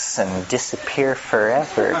traps and disappear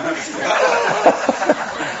forever.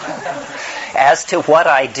 As to what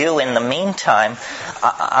I do in the meantime,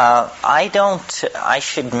 I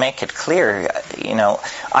should make it clear,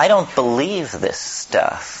 I don't believe this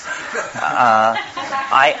stuff.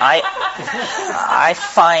 I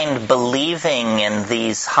find believing in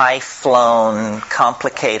these high-flown,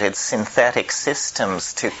 complicated synthetic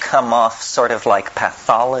systems to come off sort of like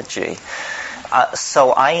pathology.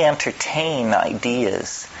 So I entertain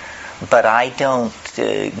ideas, but I don't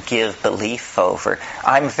give belief over.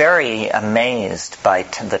 I'm very amazed by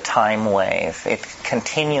the Timewave. It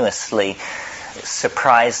continuously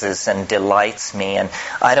surprises and delights me, and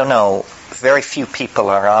I don't know, very few people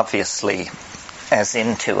are obviously as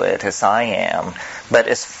into it as I am, but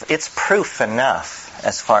it's proof enough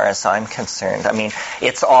as far as I'm concerned. I mean,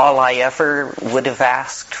 it's all I ever would have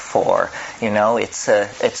asked for. It's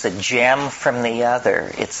a gem from the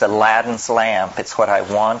other. It's Aladdin's lamp. It's what I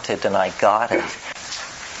wanted, and I got it.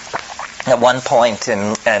 At one point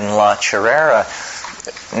in La Chirera,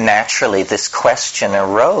 naturally this question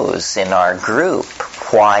arose in our group: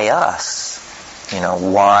 why us?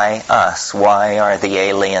 Why us? Why are the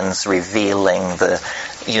aliens revealing the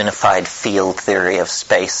unified field theory of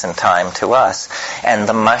space and time to us? And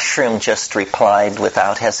the mushroom just replied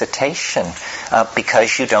without hesitation,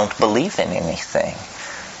 because you don't believe in anything.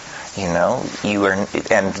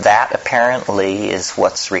 And that apparently is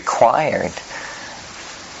what's required.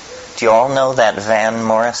 Do you all know that Van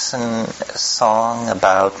Morrison song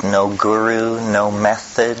about no guru, no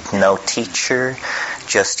method, no teacher,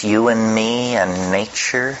 just you and me and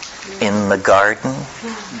nature in the garden?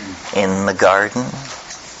 In the garden?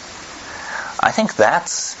 I think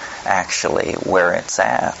that's actually where it's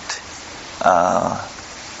at.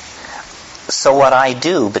 So what I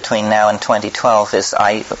do between now and 2012 is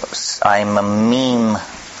I'm a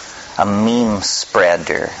meme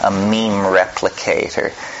spreader, a meme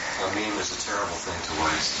replicator. A meme is a terrible thing to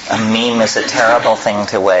waste. A meme is a terrible thing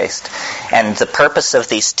to waste. And the purpose of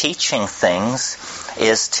these teaching things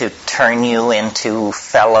is to turn you into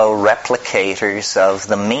fellow replicators of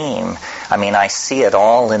the meme. I mean, I see it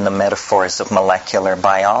all in the metaphors of molecular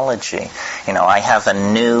biology. You know, I have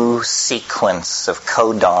a new sequence of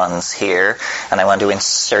codons here, and I want to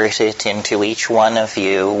insert it into each one of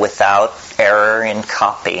you without error in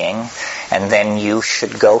copying, and then you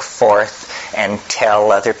should go forth and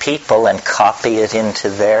tell other people and copy it into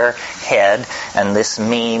their head, and this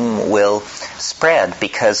meme will spread,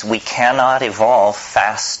 because we cannot evolve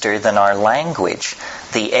faster than our language.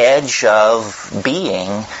 The edge of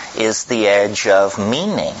being is the edge of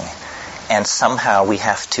meaning, and somehow we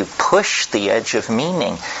have to push the edge of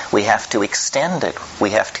meaning. We have to extend it.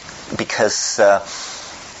 We have to, because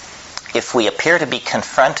if we appear to be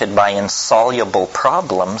confronted by insoluble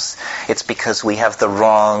problems, it's because we have the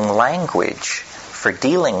wrong language for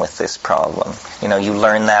dealing with this problem. You know, you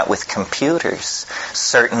learn that with computers.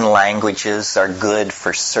 Certain languages are good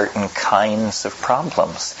for certain kinds of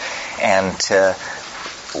problems. And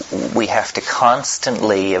we have to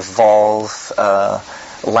constantly evolve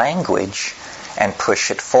language and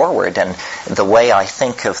push it forward. And the way I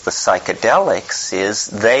think of the psychedelics is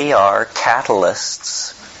they are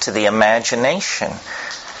catalysts to the imagination.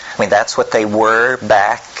 I mean, that's what they were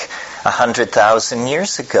back 100,000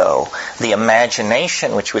 years ago. The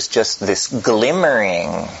imagination, which was just this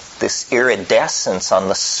glimmering, this iridescence on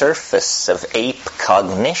the surface of ape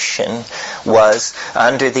cognition, was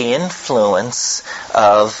under the influence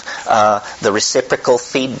of the reciprocal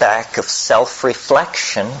feedback of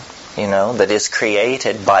self-reflection, you know, that is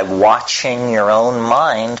created by watching your own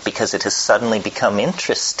mind, because it has suddenly become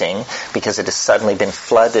interesting, because it has suddenly been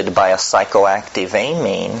flooded by a psychoactive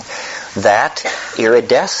amine. That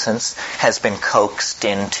iridescence has been coaxed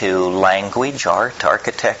into language, art,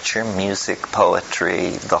 architecture, music,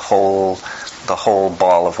 poetry, the whole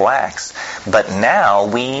ball of wax. But now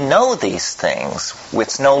we know these things.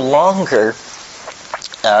 It's no longer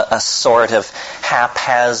a sort of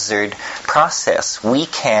haphazard process. We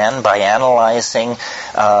can, by analyzing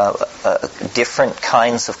different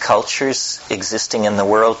kinds of cultures existing in the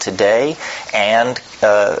world today and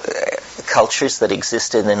cultures that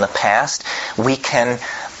existed in the past, we can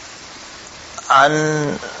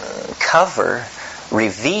uncover,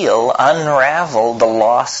 reveal, unravel the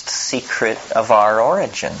lost secret of our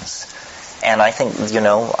origins. And I think, you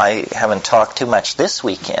know, I haven't talked too much this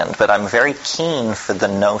weekend, but I'm very keen for the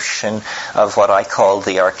notion of what I call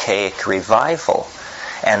the archaic revival.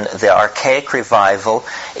 And the archaic revival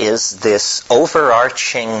is this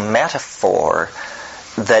overarching metaphor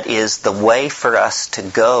that is the way for us to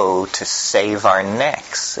go to save our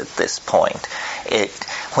necks at this point.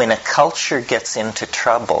 When a culture gets into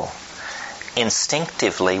trouble,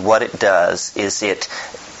 instinctively what it does is it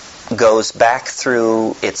goes back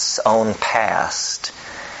through its own past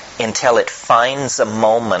until it finds a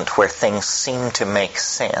moment where things seem to make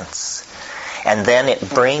sense. And then it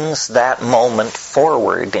brings that moment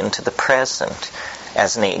forward into the present.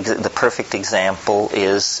 As the perfect example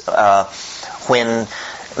is when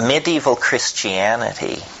medieval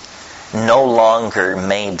Christianity no longer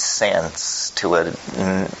made sense to a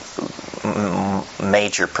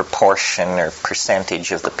major proportion or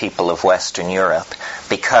percentage of the people of Western Europe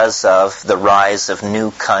because of the rise of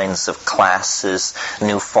new kinds of classes,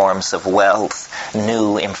 new forms of wealth,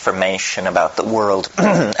 new information about the world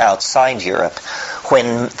outside Europe.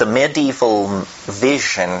 When the medieval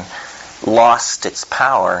vision lost its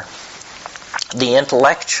power, the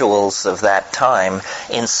intellectuals of that time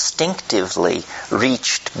instinctively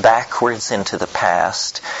reached backwards into the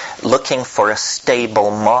past, looking for a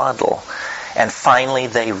stable model. And finally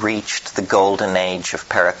they reached the golden age of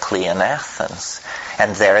Periclean Athens.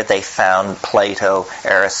 And there they found Plato,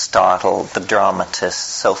 Aristotle, the dramatists,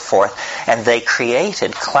 so forth, and they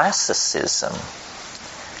created classicism.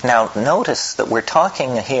 Now notice that we're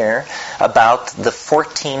talking here about the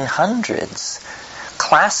 1400s.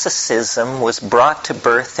 Classicism was brought to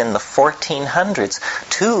birth in the 1400s,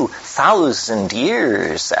 2,000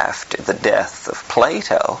 years after the death of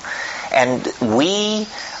Plato. And we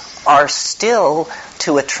are still,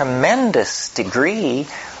 to a tremendous degree,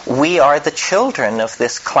 we are the children of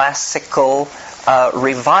this classical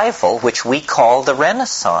revival, which we call the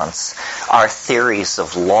Renaissance. Our theories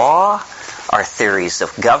of law, our theories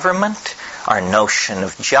of government, our notion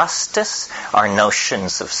of justice, our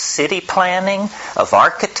notions of city planning, of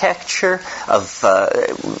architecture, of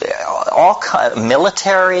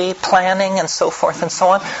military planning, and so forth and so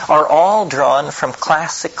on, are all drawn from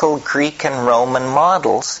classical Greek and Roman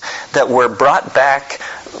models that were brought back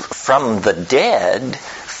from the dead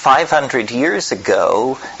 500 years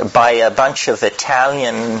ago by a bunch of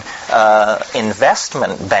Italian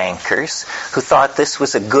investment bankers who thought this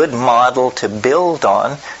was a good model to build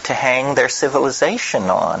on, to hang their civilization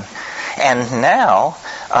on. And now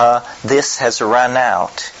this has run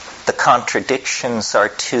out. The contradictions are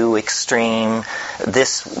too extreme.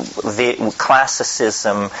 This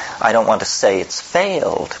classicism, I don't want to say it's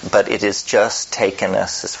failed, but it has just taken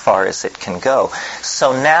us as far as it can go.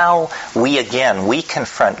 So now we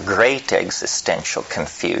confront great existential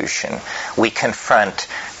confusion. We confront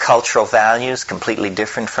cultural values completely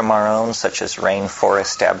different from our own, such as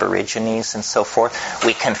rainforest aborigines and so forth.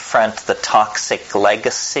 We confront the toxic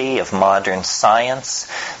legacy of modern science,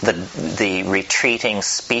 the retreating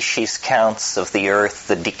species counts of the earth,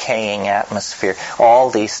 the decaying atmosphere, all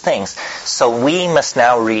these things. So we must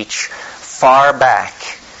now reach far back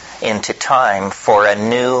into time for a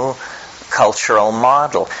new cultural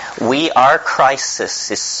model. Our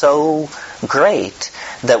crisis is so great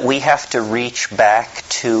that we have to reach back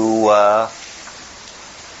to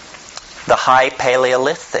the High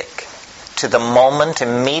Paleolithic, to the moment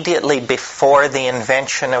immediately before the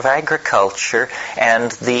invention of agriculture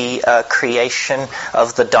and the creation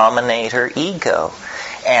of the dominator ego.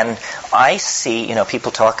 And I see,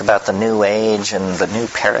 people talk about the new age and the new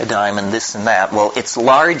paradigm and this and that. Well, it's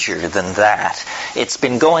larger than that. It's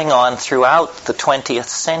been going on throughout the 20th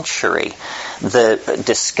century. The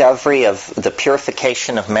discovery of the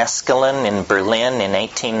purification of mescaline in Berlin in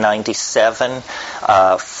 1897.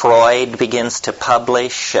 Freud begins to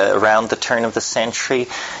publish around the turn of the century.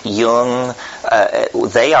 Jung,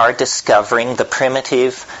 they are discovering the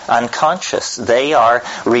primitive unconscious. They are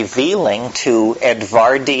revealing to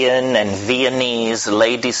Edvardian and Viennese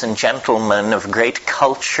ladies and gentlemen of great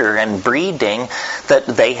culture and breeding that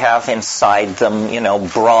they have inside them,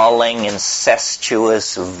 brawling,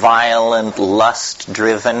 incestuous, violent,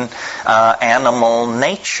 lust-driven animal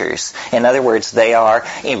natures. In other words, they are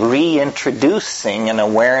reintroducing an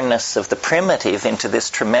awareness of the primitive into this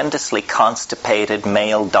tremendously constipated,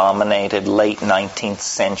 male-dominated, late 19th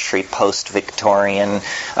century, post-Victorian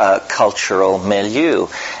cultural milieu.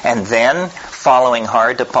 And then, following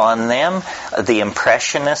hard upon them, the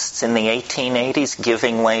Impressionists in the 1880s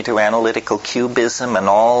giving way to analytical cubism, and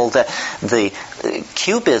all the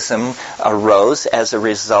cubism arose as a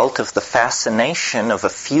result of the fascination of a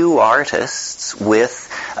few artists with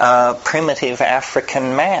primitive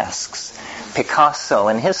African masks. Picasso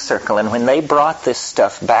and his circle, and when they brought this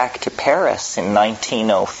stuff back to Paris in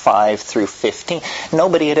 1905 through 15,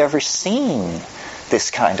 nobody had ever seen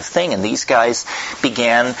this kind of thing. And these guys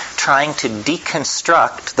began trying to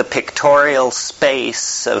deconstruct the pictorial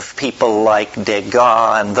space of people like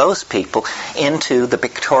Degas and those people into the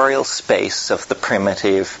pictorial space of the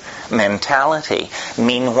primitive mentality.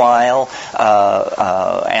 Meanwhile,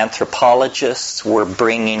 anthropologists were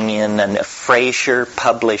bringing in, and Fraser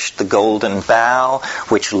published The Golden Bough,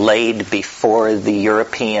 which laid before the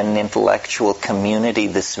European intellectual community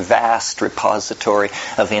this vast repository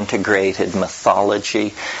of integrated mythology.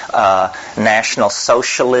 National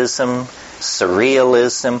Socialism,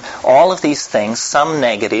 Surrealism, all of these things, some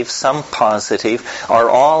negative, some positive, are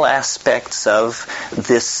all aspects of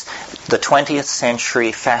the 20th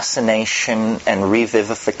century fascination and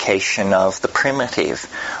revivification of the primitive.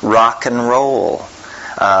 Rock and roll,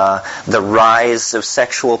 the rise of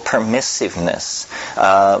sexual permissiveness,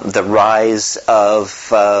 the rise of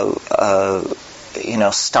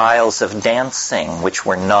styles of dancing which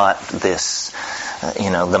were not this,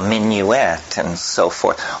 the minuet and so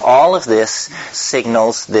forth. All of this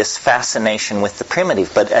signals this fascination with the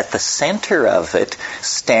primitive, but at the center of it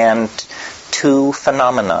stand two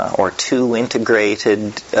phenomena, or two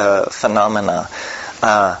integrated phenomena.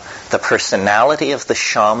 The personality of the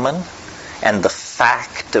shaman and the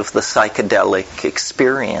fact of the psychedelic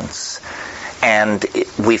experience. And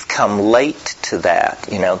we've come late to that.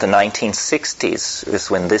 The 1960s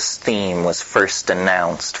is when this theme was first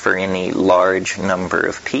announced for any large number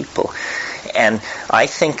of people. And I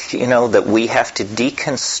think, that we have to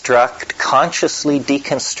consciously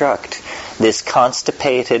deconstruct this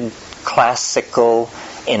constipated, classical,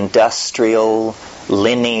 industrial,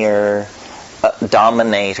 linear,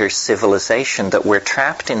 dominator civilization that we're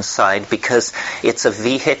trapped inside, because it's a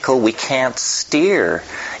vehicle we can't steer.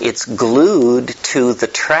 It's glued to the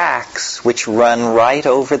tracks which run right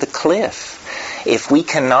over the cliff. if we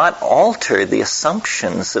cannot alter the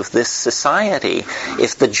assumptions of this society,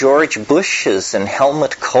 if the George Bushes and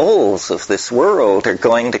Helmut Kohls of this world are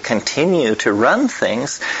going to continue to run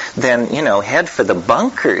things, then, head for the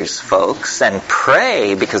bunkers, folks, and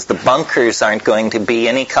pray, because the bunkers aren't going to be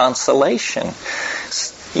any consolation.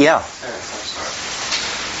 Yeah. I'm sorry.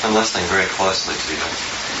 I'm listening very closely to you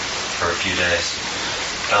for a few days.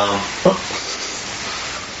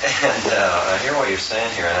 And I hear what you're saying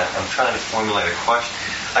here, and I'm trying to formulate a question.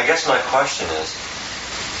 I guess my question is,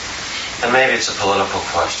 and maybe it's a political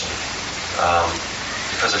question,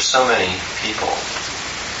 because there's so many people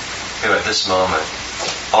who at this moment,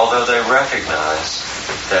 although they recognize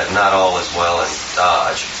that not all is well in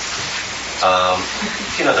Dodge,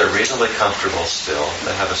 they're reasonably comfortable still.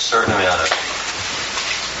 They have a certain amount of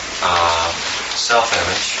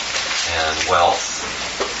self-image and wealth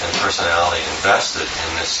and personality invested in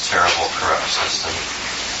this terrible, corrupt system.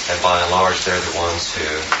 And by and large, they're the ones who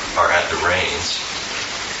are at the reins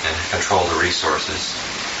and control the resources.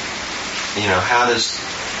 How does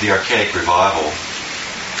the archaic revival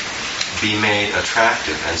be made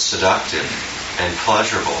attractive and seductive and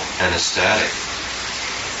pleasurable and ecstatic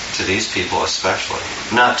to these people especially?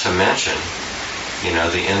 Not to mention,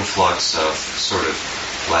 the influx of sort of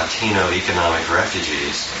Latino economic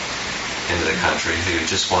refugees into the country who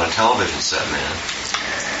just want a television set, man.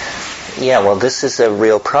 Yeah, well, this is a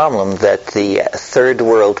real problem, that the third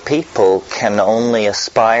world people can only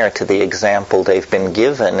aspire to the example they've been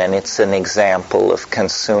given, and it's an example of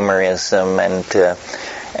consumerism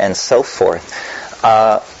and so forth.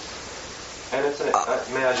 And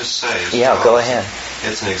may I just say? Yeah, go ahead.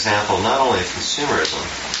 It's an example not only of consumerism,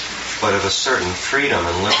 but of a certain freedom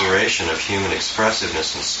and liberation of human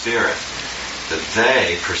expressiveness and spirit that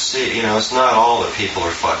they perceive. It's not all that people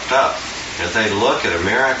are fucked up. They look at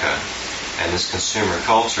America and this consumer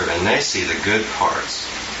culture, and they see the good parts.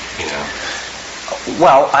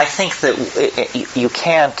 Well, I think that you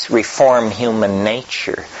can't reform human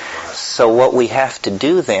nature. So what we have to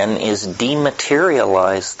do then is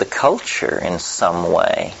dematerialize the culture in some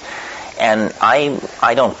way. And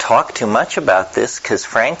I don't talk too much about this because,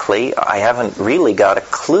 frankly, I haven't really got a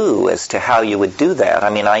clue as to how you would do that.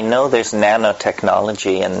 I mean, I know there's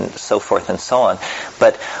nanotechnology and so forth and so on,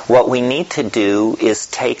 but what we need to do is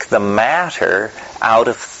take the matter out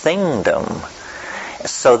of thingdom,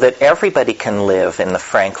 so that everybody can live in the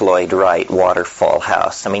Frank Lloyd Wright waterfall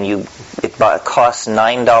house. I mean, it costs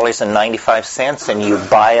 $9.95, and you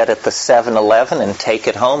buy it at the 7-Eleven and take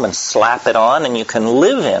it home and slap it on, and you can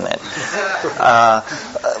live in it.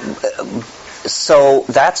 So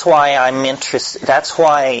that's why I'm interested. That's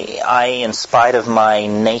why in spite of my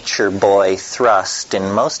nature boy thrust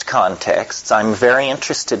in most contexts, I'm very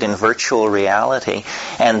interested in virtual reality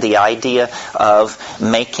and the idea of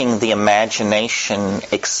making the imagination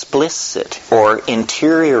explicit or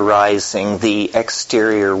interiorizing the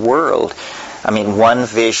exterior world. I mean, one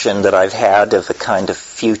vision that I've had of a kind of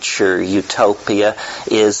future utopia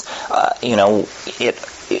is,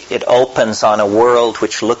 it opens on a world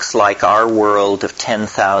which looks like our world of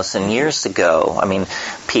 10,000 years ago. I mean,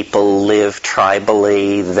 people live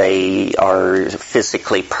tribally, they are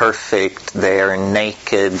physically perfect, they are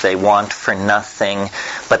naked, they want for nothing,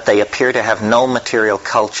 but they appear to have no material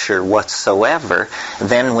culture whatsoever.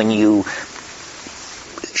 Then when you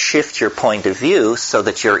shift your point of view so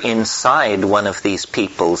that you're inside one of these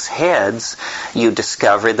people's heads, you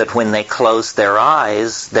discover that when they close their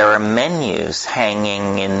eyes, there are menus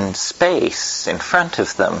hanging in space in front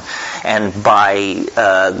of them. And by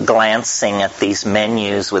glancing at these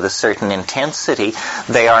menus with a certain intensity,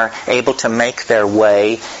 they are able to make their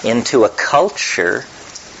way into a culture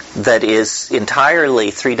that is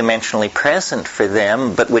entirely three-dimensionally present for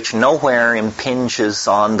them, but which nowhere impinges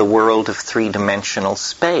on the world of three-dimensional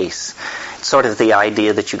space. It's sort of the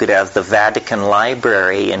idea that you could have the Vatican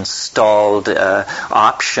Library installed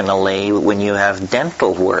optionally when you have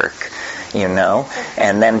dental work, and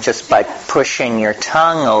then just by pushing your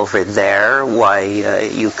tongue over there,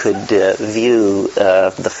 you could view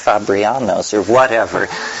the Fabrianos or whatever.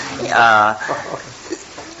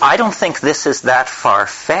 I don't think this is that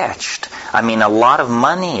far-fetched. I mean, a lot of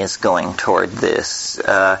money is going toward this.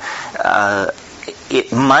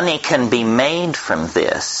 Money can be made from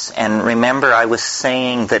this. And remember, I was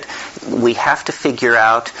saying that we have to figure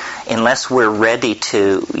out, unless we're ready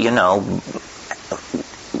to,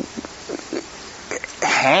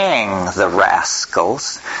 hang the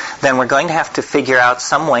rascals, then we're going to have to figure out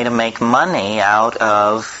some way to make money out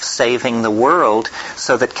of saving the world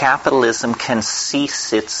so that capitalism can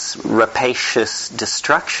cease its rapacious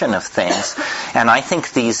destruction of things. And I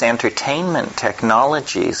think these entertainment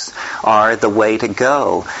technologies are the way to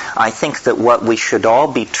go. I think that what we should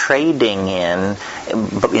all be trading in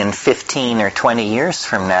 15 or 20 years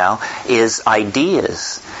from now is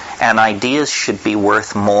ideas. And ideas should be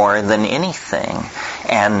worth more than anything.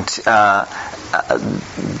 And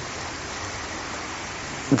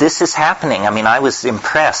this is happening. I mean, I was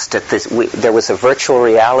impressed at this. There was a virtual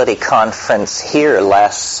reality conference here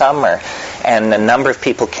last summer, and a number of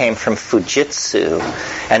people came from Fujitsu.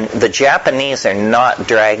 And the Japanese are not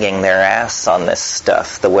dragging their ass on this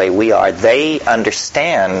stuff the way we are. They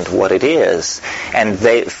understand what it is. And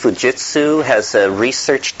Fujitsu has a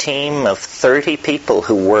research team of 30 people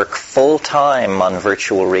who work full-time on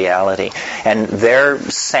virtual reality. And their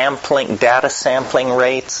data sampling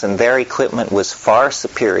rates and their equipment was far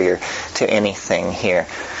superior to anything here.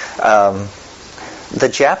 The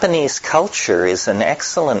Japanese culture is an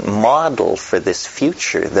excellent model for this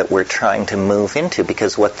future that we're trying to move into,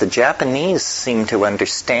 because what the Japanese seem to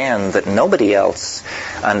understand that nobody else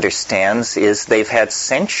understands is they've had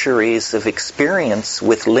centuries of experience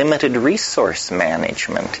with limited resource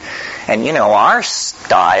management. And, our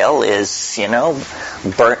style is,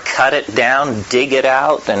 cut it down, dig it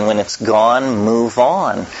out, and when it's gone, move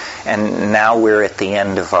on. And now we're at the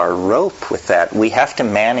end of our rope with that. We have to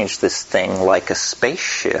manage this thing like a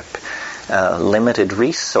spaceship, limited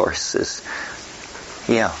resources.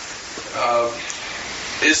 Yeah.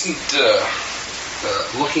 Isn't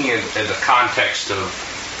looking at the context of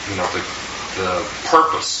the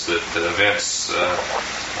purpose that the events, a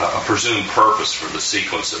presumed purpose for the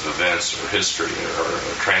sequence of events or history or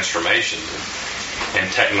transformation,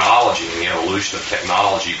 and technology and the evolution of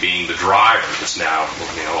technology being the driver that's now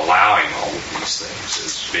allowing all of these things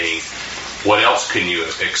as being, what else can you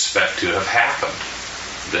expect to have happened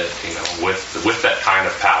that with that kind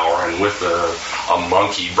of power and with a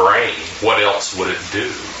monkey brain, what else would it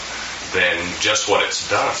do than just what it's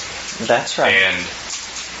done? That's right. And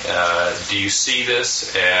do you see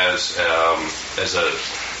this as a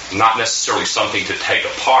not necessarily something to take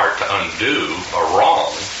apart to undo a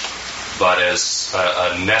wrong, but as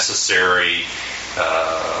a necessary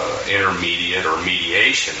intermediate or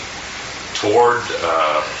mediation toward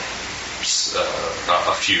a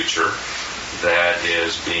future that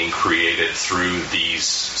is being created through these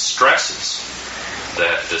stresses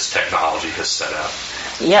that this technology has set up?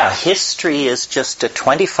 Yeah, history is just a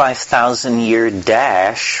 25,000-year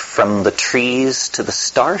dash from the trees to the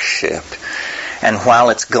starship. And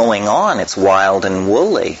while it's going on, it's wild and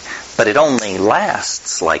woolly. But it only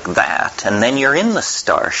lasts like that. And then you're in the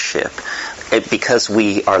starship. Because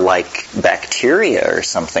we are like bacteria or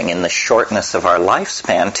something in the shortness of our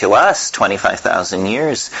lifespan, to us, 25,000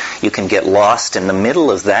 years, you can get lost in the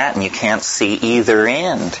middle of that and you can't see either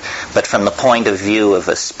end. But from the point of view of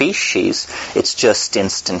a species, it's just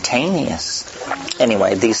instantaneous.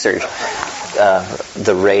 Anyway, these are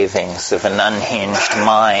the ravings of an unhinged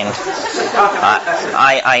mind.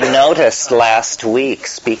 I noticed last week,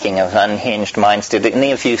 speaking of unhinged minds, did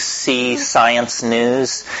any of you see Science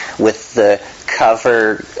News with the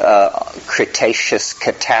cover Cretaceous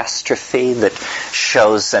catastrophe that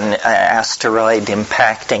shows an asteroid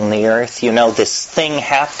impacting the Earth? This thing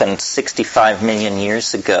happened 65 million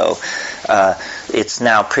years ago. It's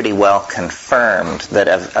now pretty well confirmed that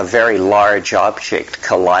a very large object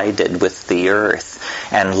collided with the Earth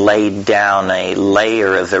and laid down a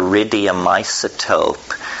layer of iridium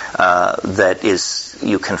isotope that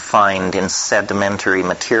you can find in sedimentary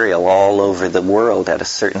material all over the world at a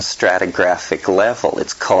certain stratigraphic level.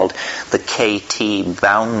 It's called the KT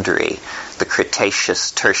boundary, the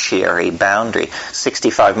Cretaceous Tertiary boundary.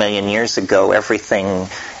 65 million years ago, everything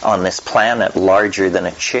on this planet larger than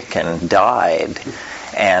a chicken died.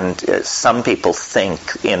 And some people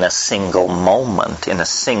think in a single moment, in a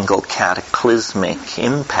single cataclysmic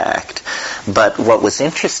impact. But what was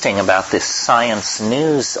interesting about this Science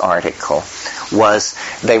News article was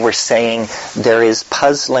they were saying there is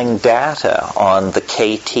puzzling data on the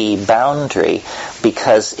KT boundary,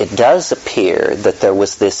 because it does appear that there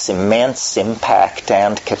was this immense impact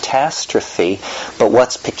and catastrophe, but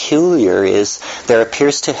what's peculiar is there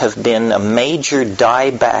appears to have been a major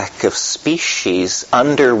dieback of species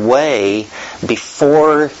underway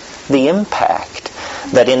before the impact.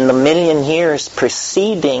 That in the million years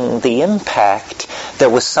preceding the impact, there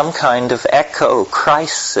was some kind of echo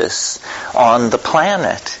crisis on the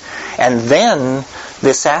planet. And then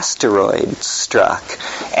this asteroid struck.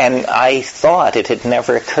 And I thought, it had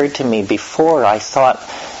never occurred to me before, I thought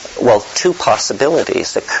two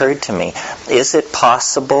possibilities occurred to me. Is it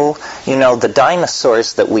possible, the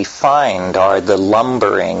dinosaurs that we find are the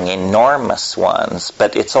lumbering, enormous ones,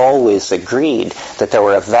 but it's always agreed that there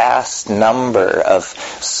were a vast number of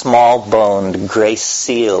small-boned,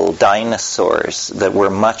 gray-seal dinosaurs that were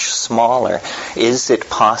much smaller. Is it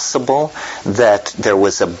possible that there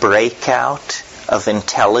was a breakout of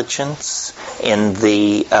intelligence in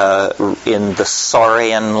the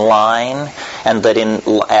Saurian line, and that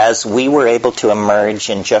as we were able to emerge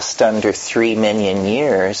in just under 3 million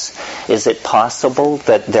years, is it possible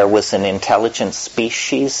that there was an intelligent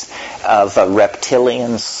species of a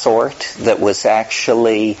reptilian sort that was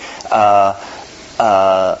actually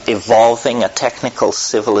evolving a technical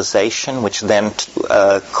civilization, which then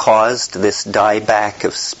caused this dieback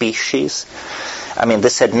of species? I mean,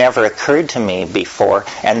 this had never occurred to me before,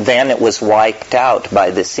 and then it was wiped out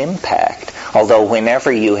by this impact. Although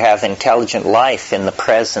whenever you have intelligent life in the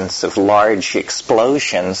presence of large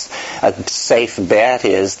explosions, a safe bet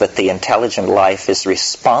is that the intelligent life is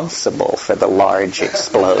responsible for the large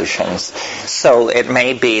explosions. So it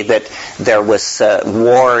may be that there was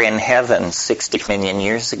war in heaven 60 million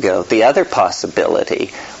years ago. The other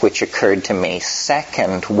possibility, which occurred to me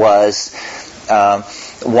second, was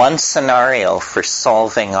one scenario for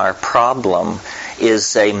solving our problem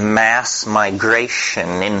is a mass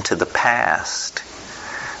migration into the past.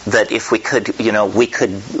 That if we could, we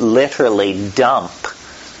could literally dump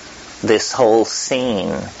this whole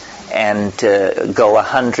scene and go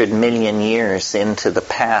 100 million years into the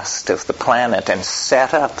past of the planet and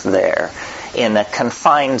set up there in a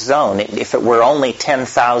confined zone. If it were only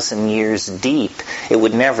 10,000 years deep, it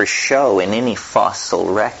would never show in any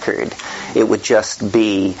fossil record. It would just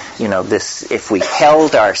be, this, if we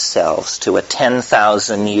held ourselves to a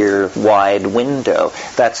 10,000 year wide window,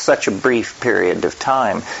 that's such a brief period of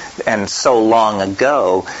time and so long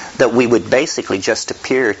ago that we would basically just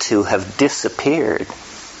appear to have disappeared.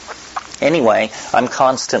 Anyway, I'm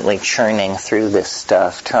constantly churning through this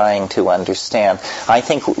stuff, trying to understand. I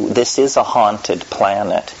think this is a haunted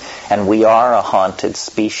planet, and we are a haunted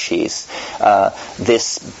species.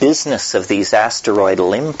 This business of these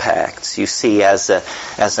asteroidal impacts, you see, as an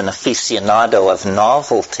aficionado of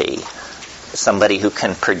novelty, somebody who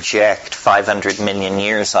can project 500 million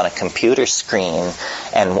years on a computer screen,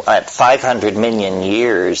 and at 500 million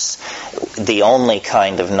years, the only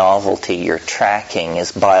kind of novelty you're tracking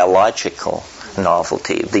is biological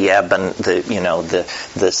novelty, the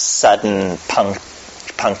sudden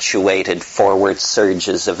punctuated forward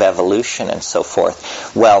surges of evolution and so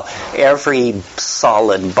forth. Well, every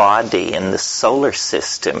solid body in the solar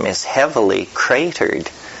system is heavily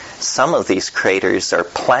cratered. Some of these craters are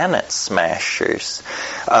planet smashers.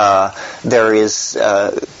 There is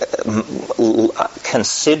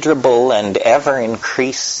considerable and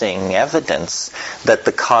ever-increasing evidence that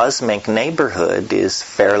the cosmic neighborhood is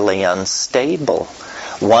fairly unstable.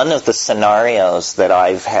 One of the scenarios that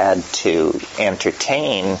I've had to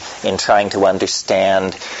entertain in trying to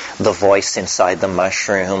understand the voice inside the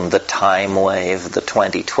mushroom, the Timewave, the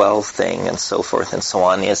 2012 thing, and so forth and so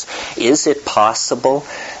on, is it possible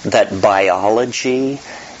that biology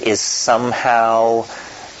is somehow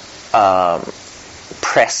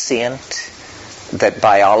prescient, that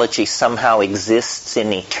biology somehow exists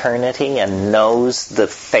in eternity and knows the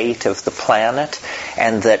fate of the planet,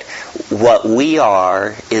 and that what we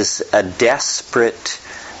are is a desperate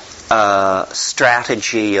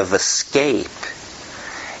strategy of escape,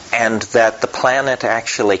 and that the planet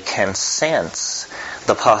actually can sense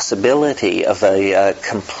the possibility of a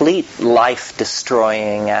complete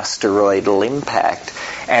life-destroying asteroidal impact.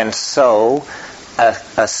 And so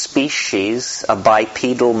a species, a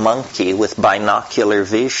bipedal monkey with binocular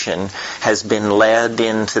vision, has been led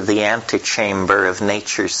into the antechamber of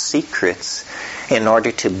nature's secrets in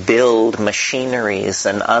order to build machineries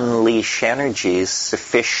and unleash energies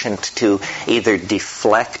sufficient to either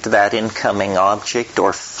deflect that incoming object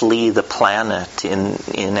or flee the planet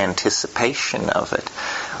in anticipation of it.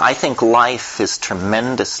 I think life is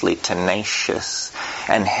tremendously tenacious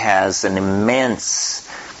and has an immense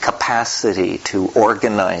capacity to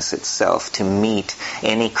organize itself to meet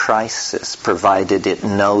any crisis, provided it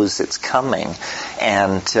knows it's coming.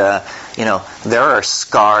 And, there are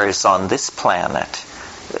scars on this planet,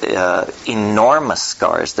 enormous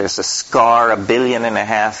scars. There's a scar 1.5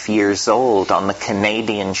 billion years old on the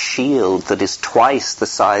Canadian shield that is twice the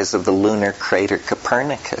size of the lunar crater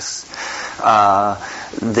Copernicus.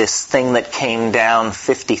 this thing that came down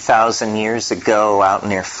 50,000 years ago out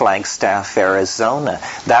near Flagstaff, Arizona.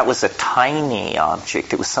 That was a tiny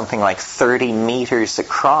object. It was something like 30 meters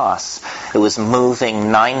across. It was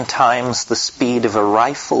moving 9 times the speed of a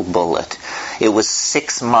rifle bullet. It was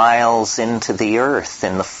 6 miles into the Earth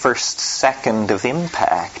in the first second of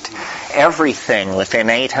impact. Everything within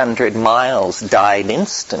 800 miles died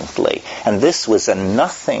instantly. And this was a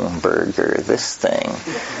nothing burger, this thing.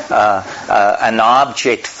 An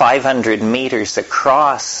object 500 meters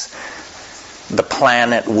across the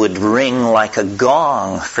planet would ring like a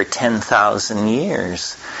gong for 10,000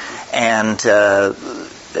 years. And the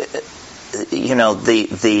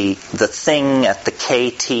thing at the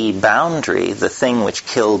KT boundary, the thing which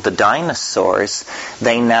killed the dinosaurs,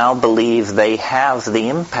 they now believe they have the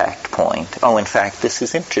impact point. Oh, in fact, this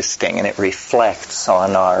is interesting, and it reflects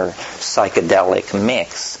on our psychedelic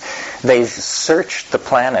mix. They've searched the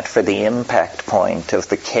planet for the impact point of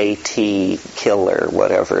the KT killer,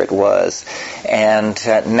 whatever it was, and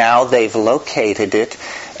now they've located it,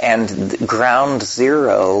 and ground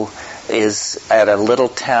zero is at a little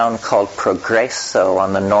town called Progreso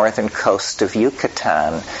on the northern coast of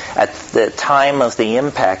Yucatan. At the time of the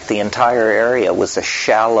impact, the entire area was a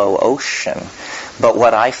shallow ocean. But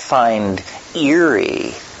what I find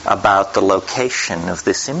eerie about the location of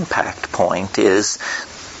this impact point is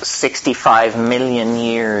 65 million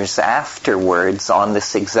years afterwards, on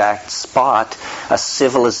this exact spot, a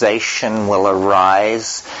civilization will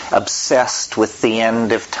arise obsessed with the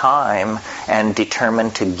end of time and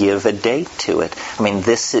determined to give a date to it. I mean,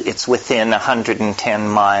 it's within 110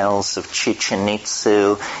 miles of Chichen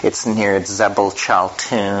Itza. It's near Zebel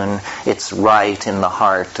Chaltun. It's right in the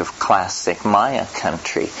heart of classic Maya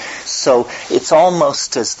country. So it's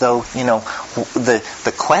almost as though,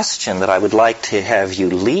 the question that I would like to have you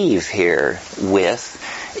leave here with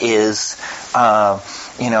is,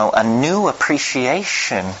 a new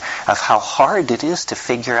appreciation of how hard it is to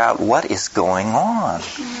figure out what is going on.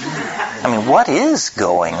 I mean, what is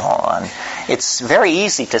going on? It's very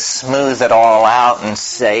easy to smooth it all out and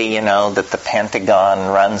say, that the Pentagon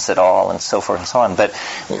runs it all and so forth and so on. But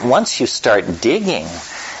once you start digging,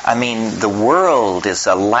 I mean, the world is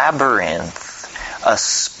a labyrinth, a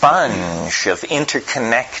sponge of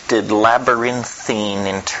interconnected labyrinthine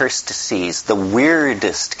interstices, the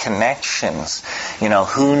weirdest connections.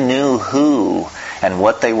 Who knew who and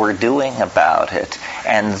what they were doing about it.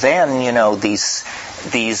 And then,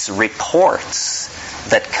 these reports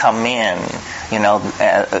that come in,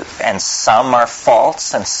 and some are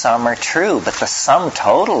false and some are true, but the sum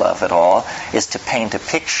total of it all is to paint a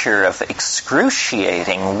picture of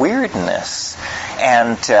excruciating weirdness.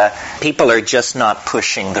 And people are just not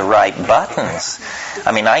pushing the right buttons.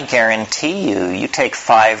 I mean, I guarantee you take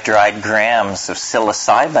 5 dried grams of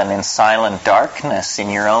psilocybin in silent darkness in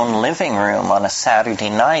your own living room on a Saturday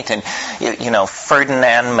night, and,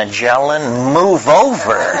 Ferdinand Magellan, move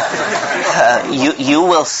over. You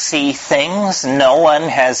will see things no one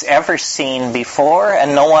has ever seen before,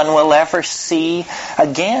 and no one will ever see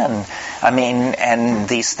again. I mean, and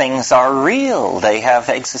these things are real. They have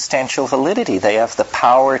existential validity. They have the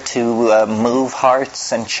power to move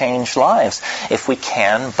hearts and change lives if we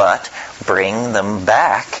can but bring them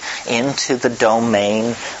back into the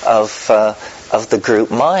domain of the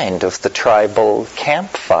group mind, of the tribal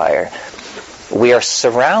campfire. We are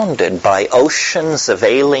surrounded by oceans of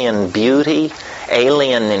alien beauty,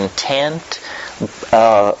 alien intent,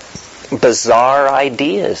 bizarre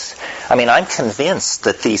ideas. I mean, I'm convinced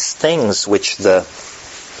that these things which the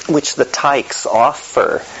tykes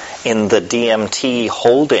offer in the DMT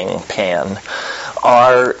holding pen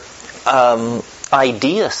are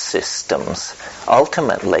idea systems.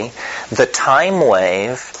 Ultimately, the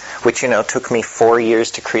Timewave, which took me 4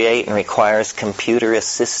 years to create and requires computer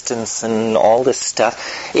assistance and all this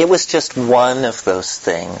stuff, it was just one of those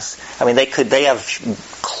things. I mean, they have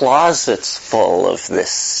closets full of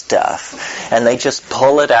this stuff, and they just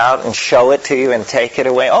pull it out and show it to you and take it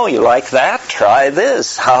away. Oh, you like that? Try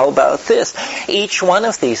this. How about this? Each one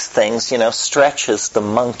of these things, stretches the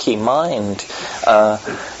monkey mind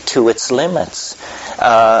to its limits.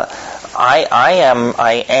 I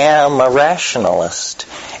am a rationalist,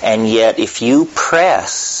 and yet if you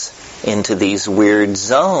press into these weird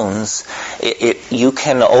zones, you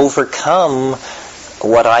can overcome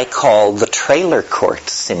what I call the trailer court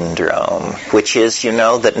syndrome, which is,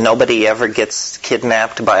 that nobody ever gets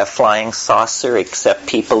kidnapped by a flying saucer except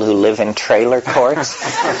people who live in trailer courts.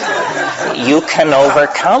 You can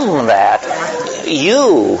overcome that.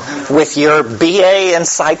 You, with your BA in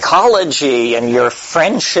psychology and your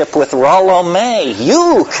friendship with Rollo May,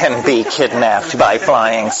 you can be kidnapped by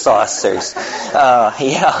flying saucers. Something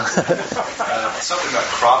about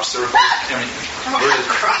crop circles.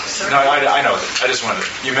 I know. I just wanted.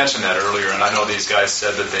 You mentioned that earlier, and I know these guys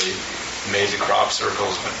said that they made the crop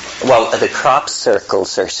circles. Well, the crop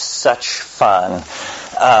circles are such fun.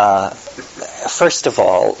 First of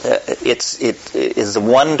all, it is a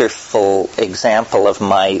wonderful example of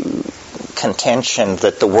my contention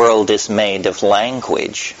that the world is made of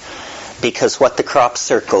language. Because whatever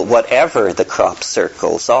the crop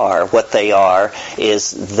circles are, what they are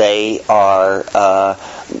is they are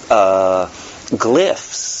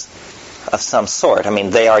glyphs of some sort. I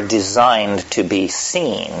mean, they are designed to be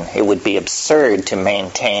seen. It would be absurd to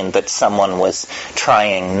maintain that someone was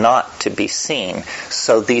trying not to be seen.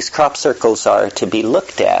 So these crop circles are to be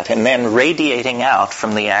looked at, and then radiating out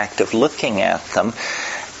from the act of looking at them,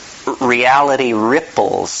 reality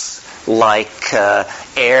ripples like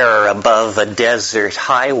air above a desert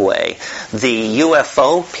highway. The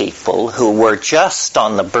UFO people who were just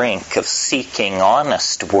on the brink of seeking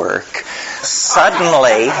honest work,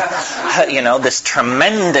 suddenly, this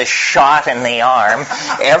tremendous shot in the arm,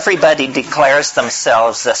 everybody declares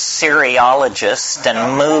themselves a Syriologist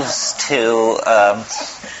and moves to...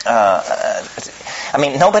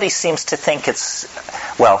 nobody seems to think it's...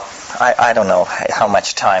 Well, I don't know how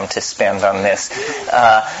much time to spend on this.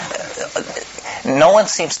 No one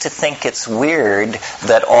seems to think it's weird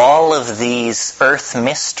that all of these Earth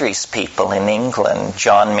Mysteries people in England,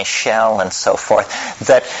 John Michel and so forth,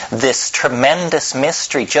 that this tremendous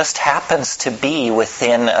mystery just happens to be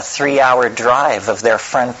within a 3-hour drive of their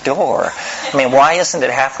front door. I mean, why isn't it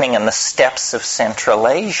happening in the steppes of Central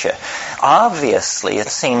Asia? Obviously, it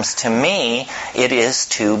seems to me, it is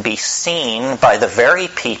to be seen by the very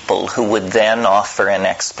people who would then offer an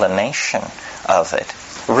explanation of it.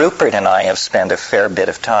 Rupert and I have spent a fair bit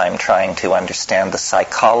of time trying to understand the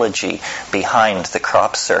psychology behind the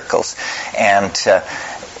crop circles, and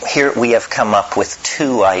here we have come up with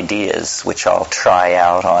 2 ideas which I'll try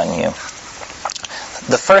out on you.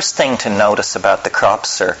 The first thing to notice about the crop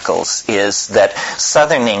circles is that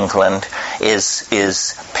southern England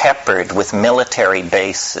is peppered with military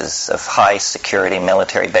bases, of high security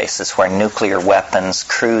military bases where nuclear weapons,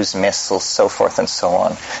 cruise missiles, so forth and so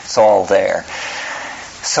on, it's all there.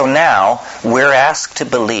 So now we're asked to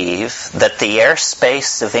believe that the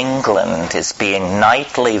airspace of England is being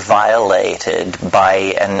nightly violated by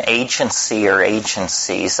an agency or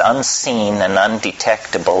agencies unseen and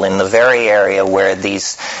undetectable in the very area where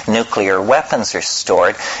these nuclear weapons are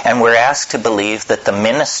stored, and we're asked to believe that the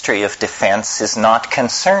Ministry of Defense is not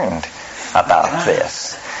concerned about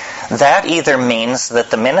this. That either means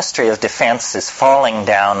that the Ministry of Defense is falling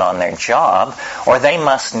down on their job, or they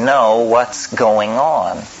must know what's going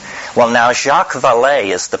on. Well, now Jacques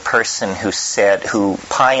Vallée is the person who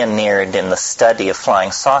pioneered in the study of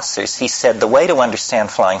flying saucers. He said the way to understand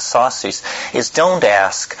flying saucers is don't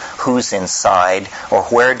ask who's inside or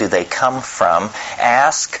where do they come from.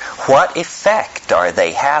 Ask what effect are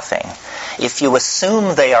they having. If you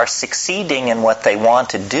assume they are succeeding in what they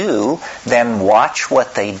want to do, then watch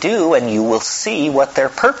what they do and you will see what their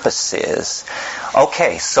purpose is.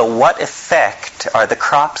 Okay, so what effect are the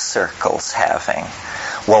crop circles having?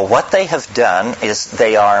 Well, what they have done is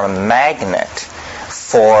they are a magnet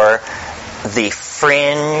for the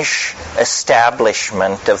fringe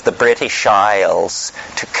establishment of the British Isles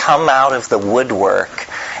to come out of the woodwork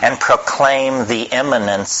and proclaim the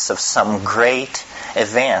imminence of some great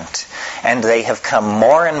event. And they have come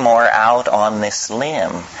more and more out on this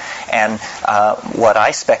limb. And what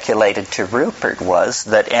I speculated to Rupert was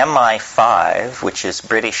that MI5, which is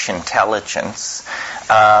British intelligence,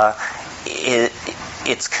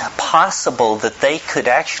 it's possible that they could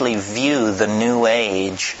actually view the New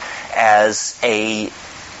Age as a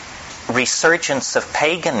resurgence of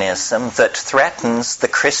paganism that threatens the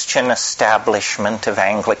Christian establishment of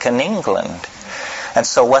Anglican England. And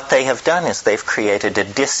so what they have done is they've created a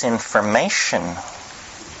disinformation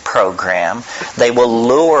program, they will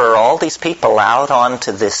lure all these people out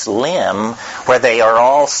onto this limb where they are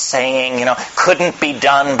all saying, couldn't be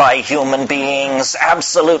done by human beings,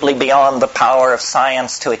 absolutely beyond the power of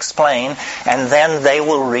science to explain. And then they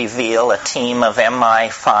will reveal a team of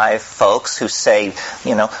MI5 folks who say,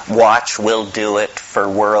 watch, we'll do it for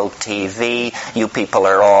world TV. You people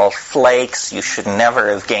are all flakes. You should never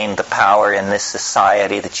have gained the power in this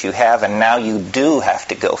society that you have, and now you do have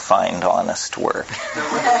to go find honest work.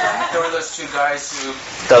 There were those two guys who...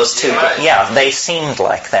 Those two, they seemed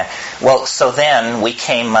like that. Well, so then we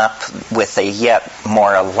came up with a yet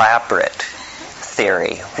more elaborate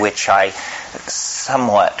theory, which I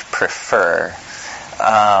somewhat prefer.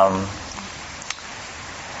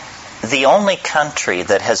 The only country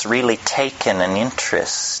that has really taken an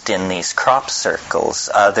interest in these crop circles,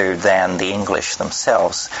 other than the English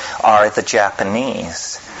themselves, are the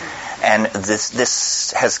Japanese. And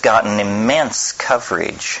this has gotten immense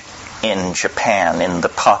coverage in Japan, in the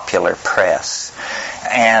popular press.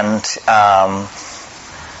 And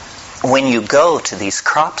when you go to these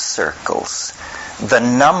crop circles, the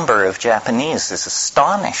number of Japanese is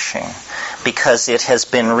astonishing, because it has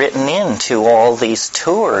been written into all these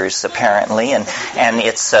tours, apparently, and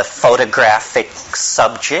it's a photographic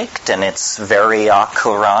subject, and it's very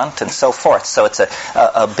accurant, and so forth. So it's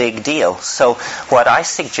a big deal. So what I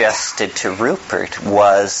suggested to Rupert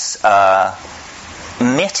was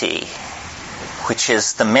MITI, which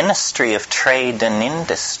is the Ministry of Trade and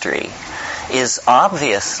Industry, is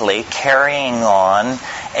obviously carrying on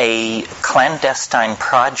a clandestine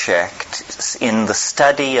project in the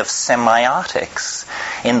study of semiotics,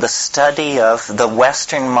 in the study of the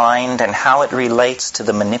Western mind and how it relates to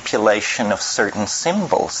the manipulation of certain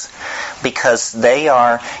symbols, because they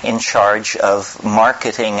are in charge of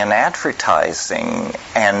marketing and advertising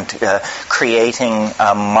and creating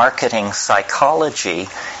marketing psychology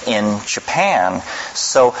in Japan.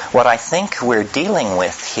 So what I think we're dealing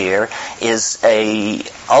with here is a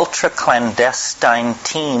ultra-clandestine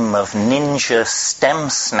team of ninja stem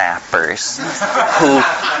snappers who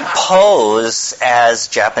pose as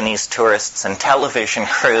Japanese tourists and television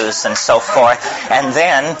crews and so forth, and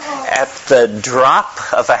then at the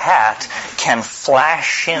drop of a hat can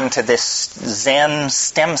flash into this Zen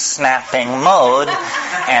stem snapping mode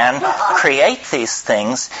and create these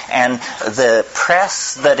things. And the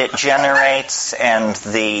press that it generates and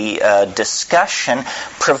the discussion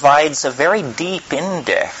provides a very deep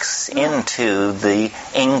index into the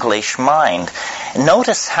English mind.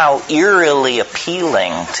 Notice how eerily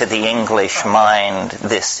appealing to the English mind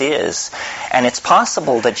this is. And it's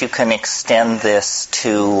possible that you can extend this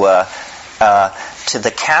to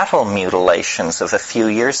the cattle mutilations of a few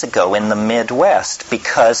years ago in the Midwest,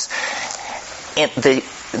 because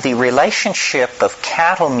the relationship of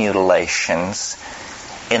cattle mutilations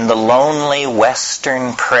in the lonely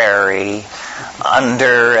western prairie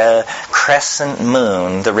under a crescent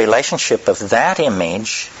moon, the relationship of that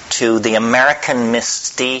image to the American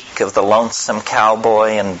mystique of the lonesome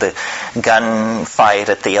cowboy and the gunfight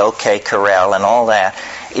at the OK Corral and all that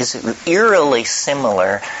is eerily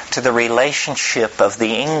similar to the relationship of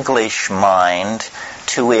the English mind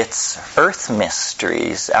to its earth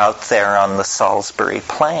mysteries out there on the Salisbury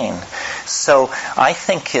Plain. So I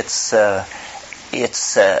think it's a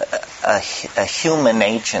human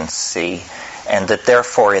agency, and that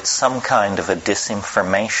therefore it's some kind of a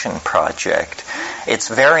disinformation project. It's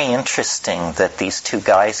very interesting that these two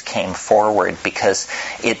guys came forward, because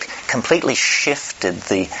it completely shifted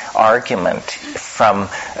the argument from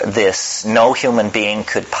this no human being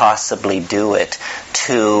could possibly do it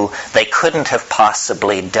to they couldn't have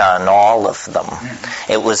possibly done all of them.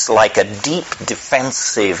 It was like a deep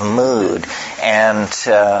defensive mood, and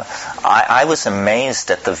I was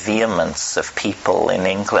amazed at the vehemence of people in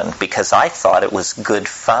England, because I thought it was good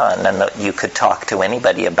fun and that you could talk to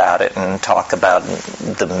anybody about it and talk about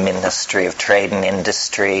the Ministry of Trade and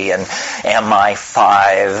Industry and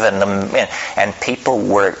MI5 and people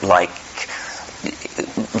were like,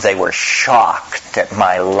 they were shocked at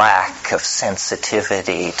my lack of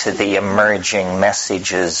sensitivity to the emerging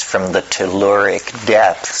messages from the telluric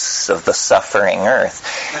depths of the suffering earth.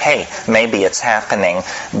 Hey, maybe it's happening,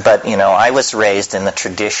 but I was raised in the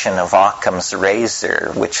tradition of Occam's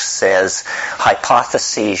razor, which says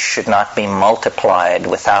hypotheses should not be multiplied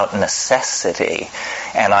without necessity,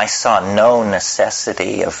 and I saw no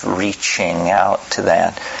necessity of reaching out to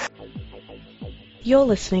that. You're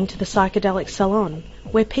listening to the Psychedelic Salon,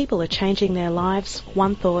 where people are changing their lives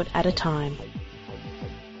one thought at a time.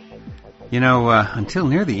 Until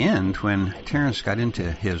near the end, when Terence got into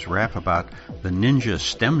his rap about the ninja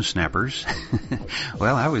stem snappers,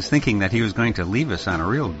 well, I was thinking that he was going to leave us on a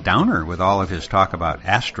real downer with all of his talk about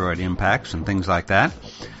asteroid impacts and things like that,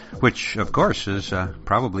 which, of course, is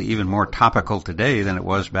probably even more topical today than it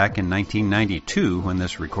was back in 1992 when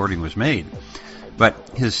this recording was made.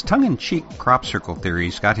 But his tongue-in-cheek crop circle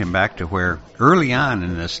theories got him back to where early on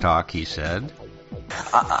in this talk he said,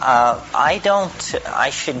 I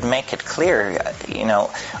should make it clear,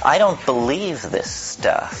 I don't believe this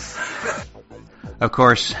stuff. Of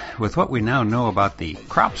course, with what we now know about the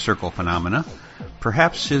crop circle phenomena,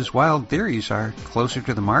 perhaps his wild theories are closer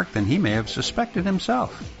to the mark than he may have suspected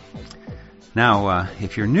himself. Now,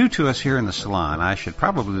 if you're new to us here in the salon, I should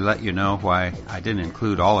probably let you know why I didn't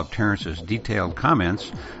include all of Terence's detailed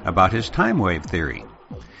comments about his Timewave theory.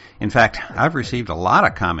 In fact, I've received a lot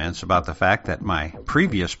of comments about the fact that my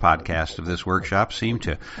previous podcast of this workshop seemed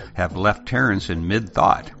to have left Terence in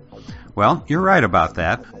mid-thought. Well, you're right about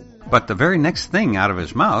that, but the very next thing out of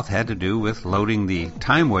his mouth had to do with loading the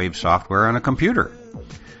Timewave software on a computer.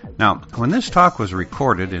 Now, when this talk was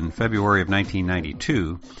recorded in February of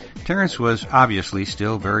 1992, Terence was obviously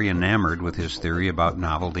still very enamored with his theory about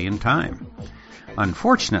novelty and time.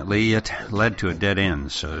 Unfortunately, it led to a dead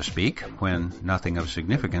end, so to speak, when nothing of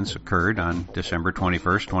significance occurred on December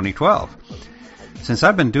 21st, 2012. Since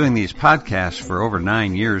I've been doing these podcasts for over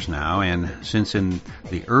 9 years now, and since in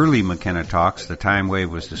the early McKenna talks the time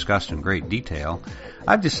wave was discussed in great detail,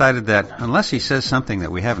 I've decided that unless he says something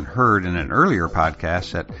that we haven't heard in an earlier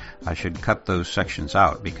podcast, that I should cut those sections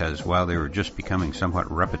out because, well, they were just becoming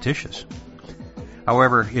somewhat repetitious.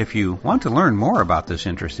 However, if you want to learn more about this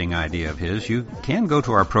interesting idea of his, you can go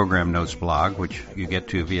to our program notes blog, which you get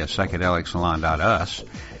to via psychedelicsalon.us,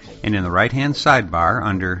 and in the right-hand sidebar,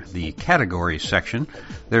 under the categories section,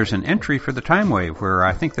 there's an entry for the Timewave where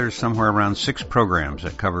I think there's somewhere around 6 programs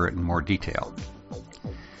that cover it in more detail.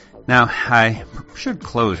 Now, I should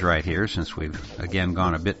close right here since we've again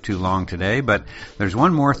gone a bit too long today, but there's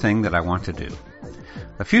one more thing that I want to do.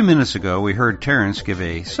 A few minutes ago, we heard Terence give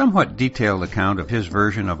a somewhat detailed account of his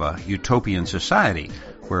version of a utopian society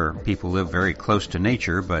where people live very close to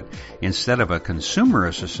nature, but instead of a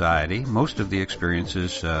consumerist society, most of the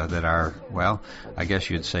experiences that are, well, I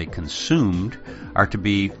guess you'd say consumed, are to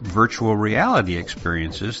be virtual reality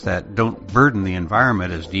experiences that don't burden the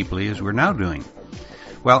environment as deeply as we're now doing.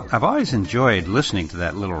 Well, I've always enjoyed listening to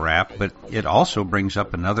that little rap, but it also brings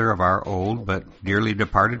up another of our old but dearly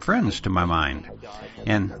departed friends to my mind,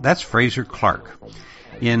 and that's Fraser Clark.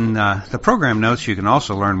 In the program notes, you can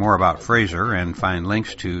also learn more about Fraser and find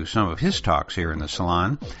links to some of his talks here in the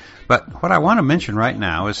salon. But what I want to mention right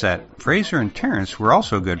now is that Fraser and Terence were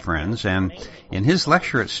also good friends, and in his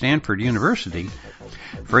lecture at Stanford University,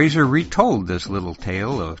 Fraser retold this little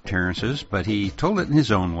tale of Terence's, but he told it in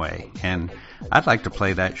his own way, and I'd like to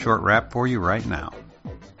play that short rap for you right now.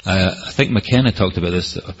 I think McKenna talked about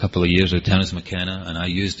this a couple of years ago, Terence McKenna, and I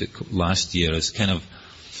used it last year as kind of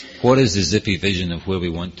what is the zippy vision of where we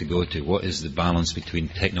want to go to? What is the balance between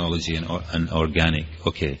technology and organic?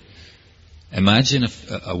 Okay. Imagine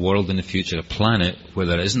a world in the future, a planet where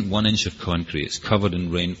there isn't 1 inch of concrete, it's covered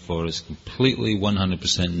in rainforest, completely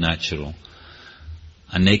 100% natural.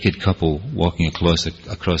 A naked couple walking across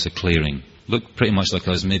a clearing. Look pretty much like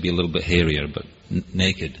us, maybe a little bit hairier, but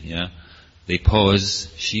naked, yeah? They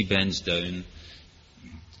pause, she bends down,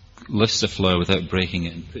 lifts the flower without breaking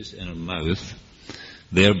it and puts it in her mouth,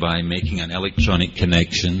 thereby making an electronic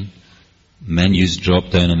connection. Menus drop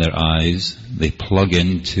down in their eyes. They plug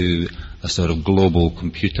into a sort of global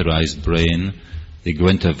computerized brain. They go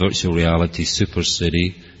into a virtual reality super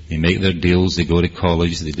city. They make their deals. They go to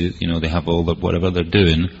college. They do, they have all the whatever they're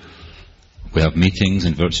doing. We have meetings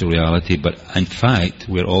in virtual reality, but in fact,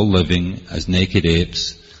 we're all living as naked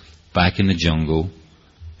apes back in the jungle.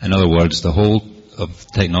 In other words, the whole of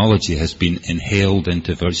technology has been inhaled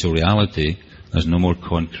into virtual reality. There's no more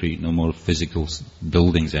concrete, no more physical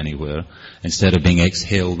buildings anywhere, instead of being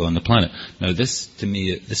exhaled on the planet. Now this, to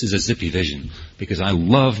me, this is a zippy vision, because I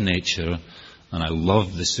love nature and I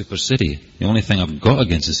love the super city. The only thing I've got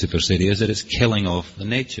against the super city is that it's killing off the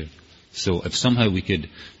nature. So if somehow we could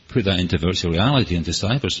put that into virtual reality, into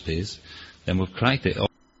cyberspace, then we've cracked it.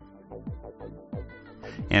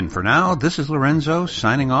 And for now, this is Lorenzo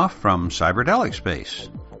signing off from Cyberdelic Space.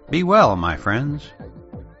 Be well, my friends.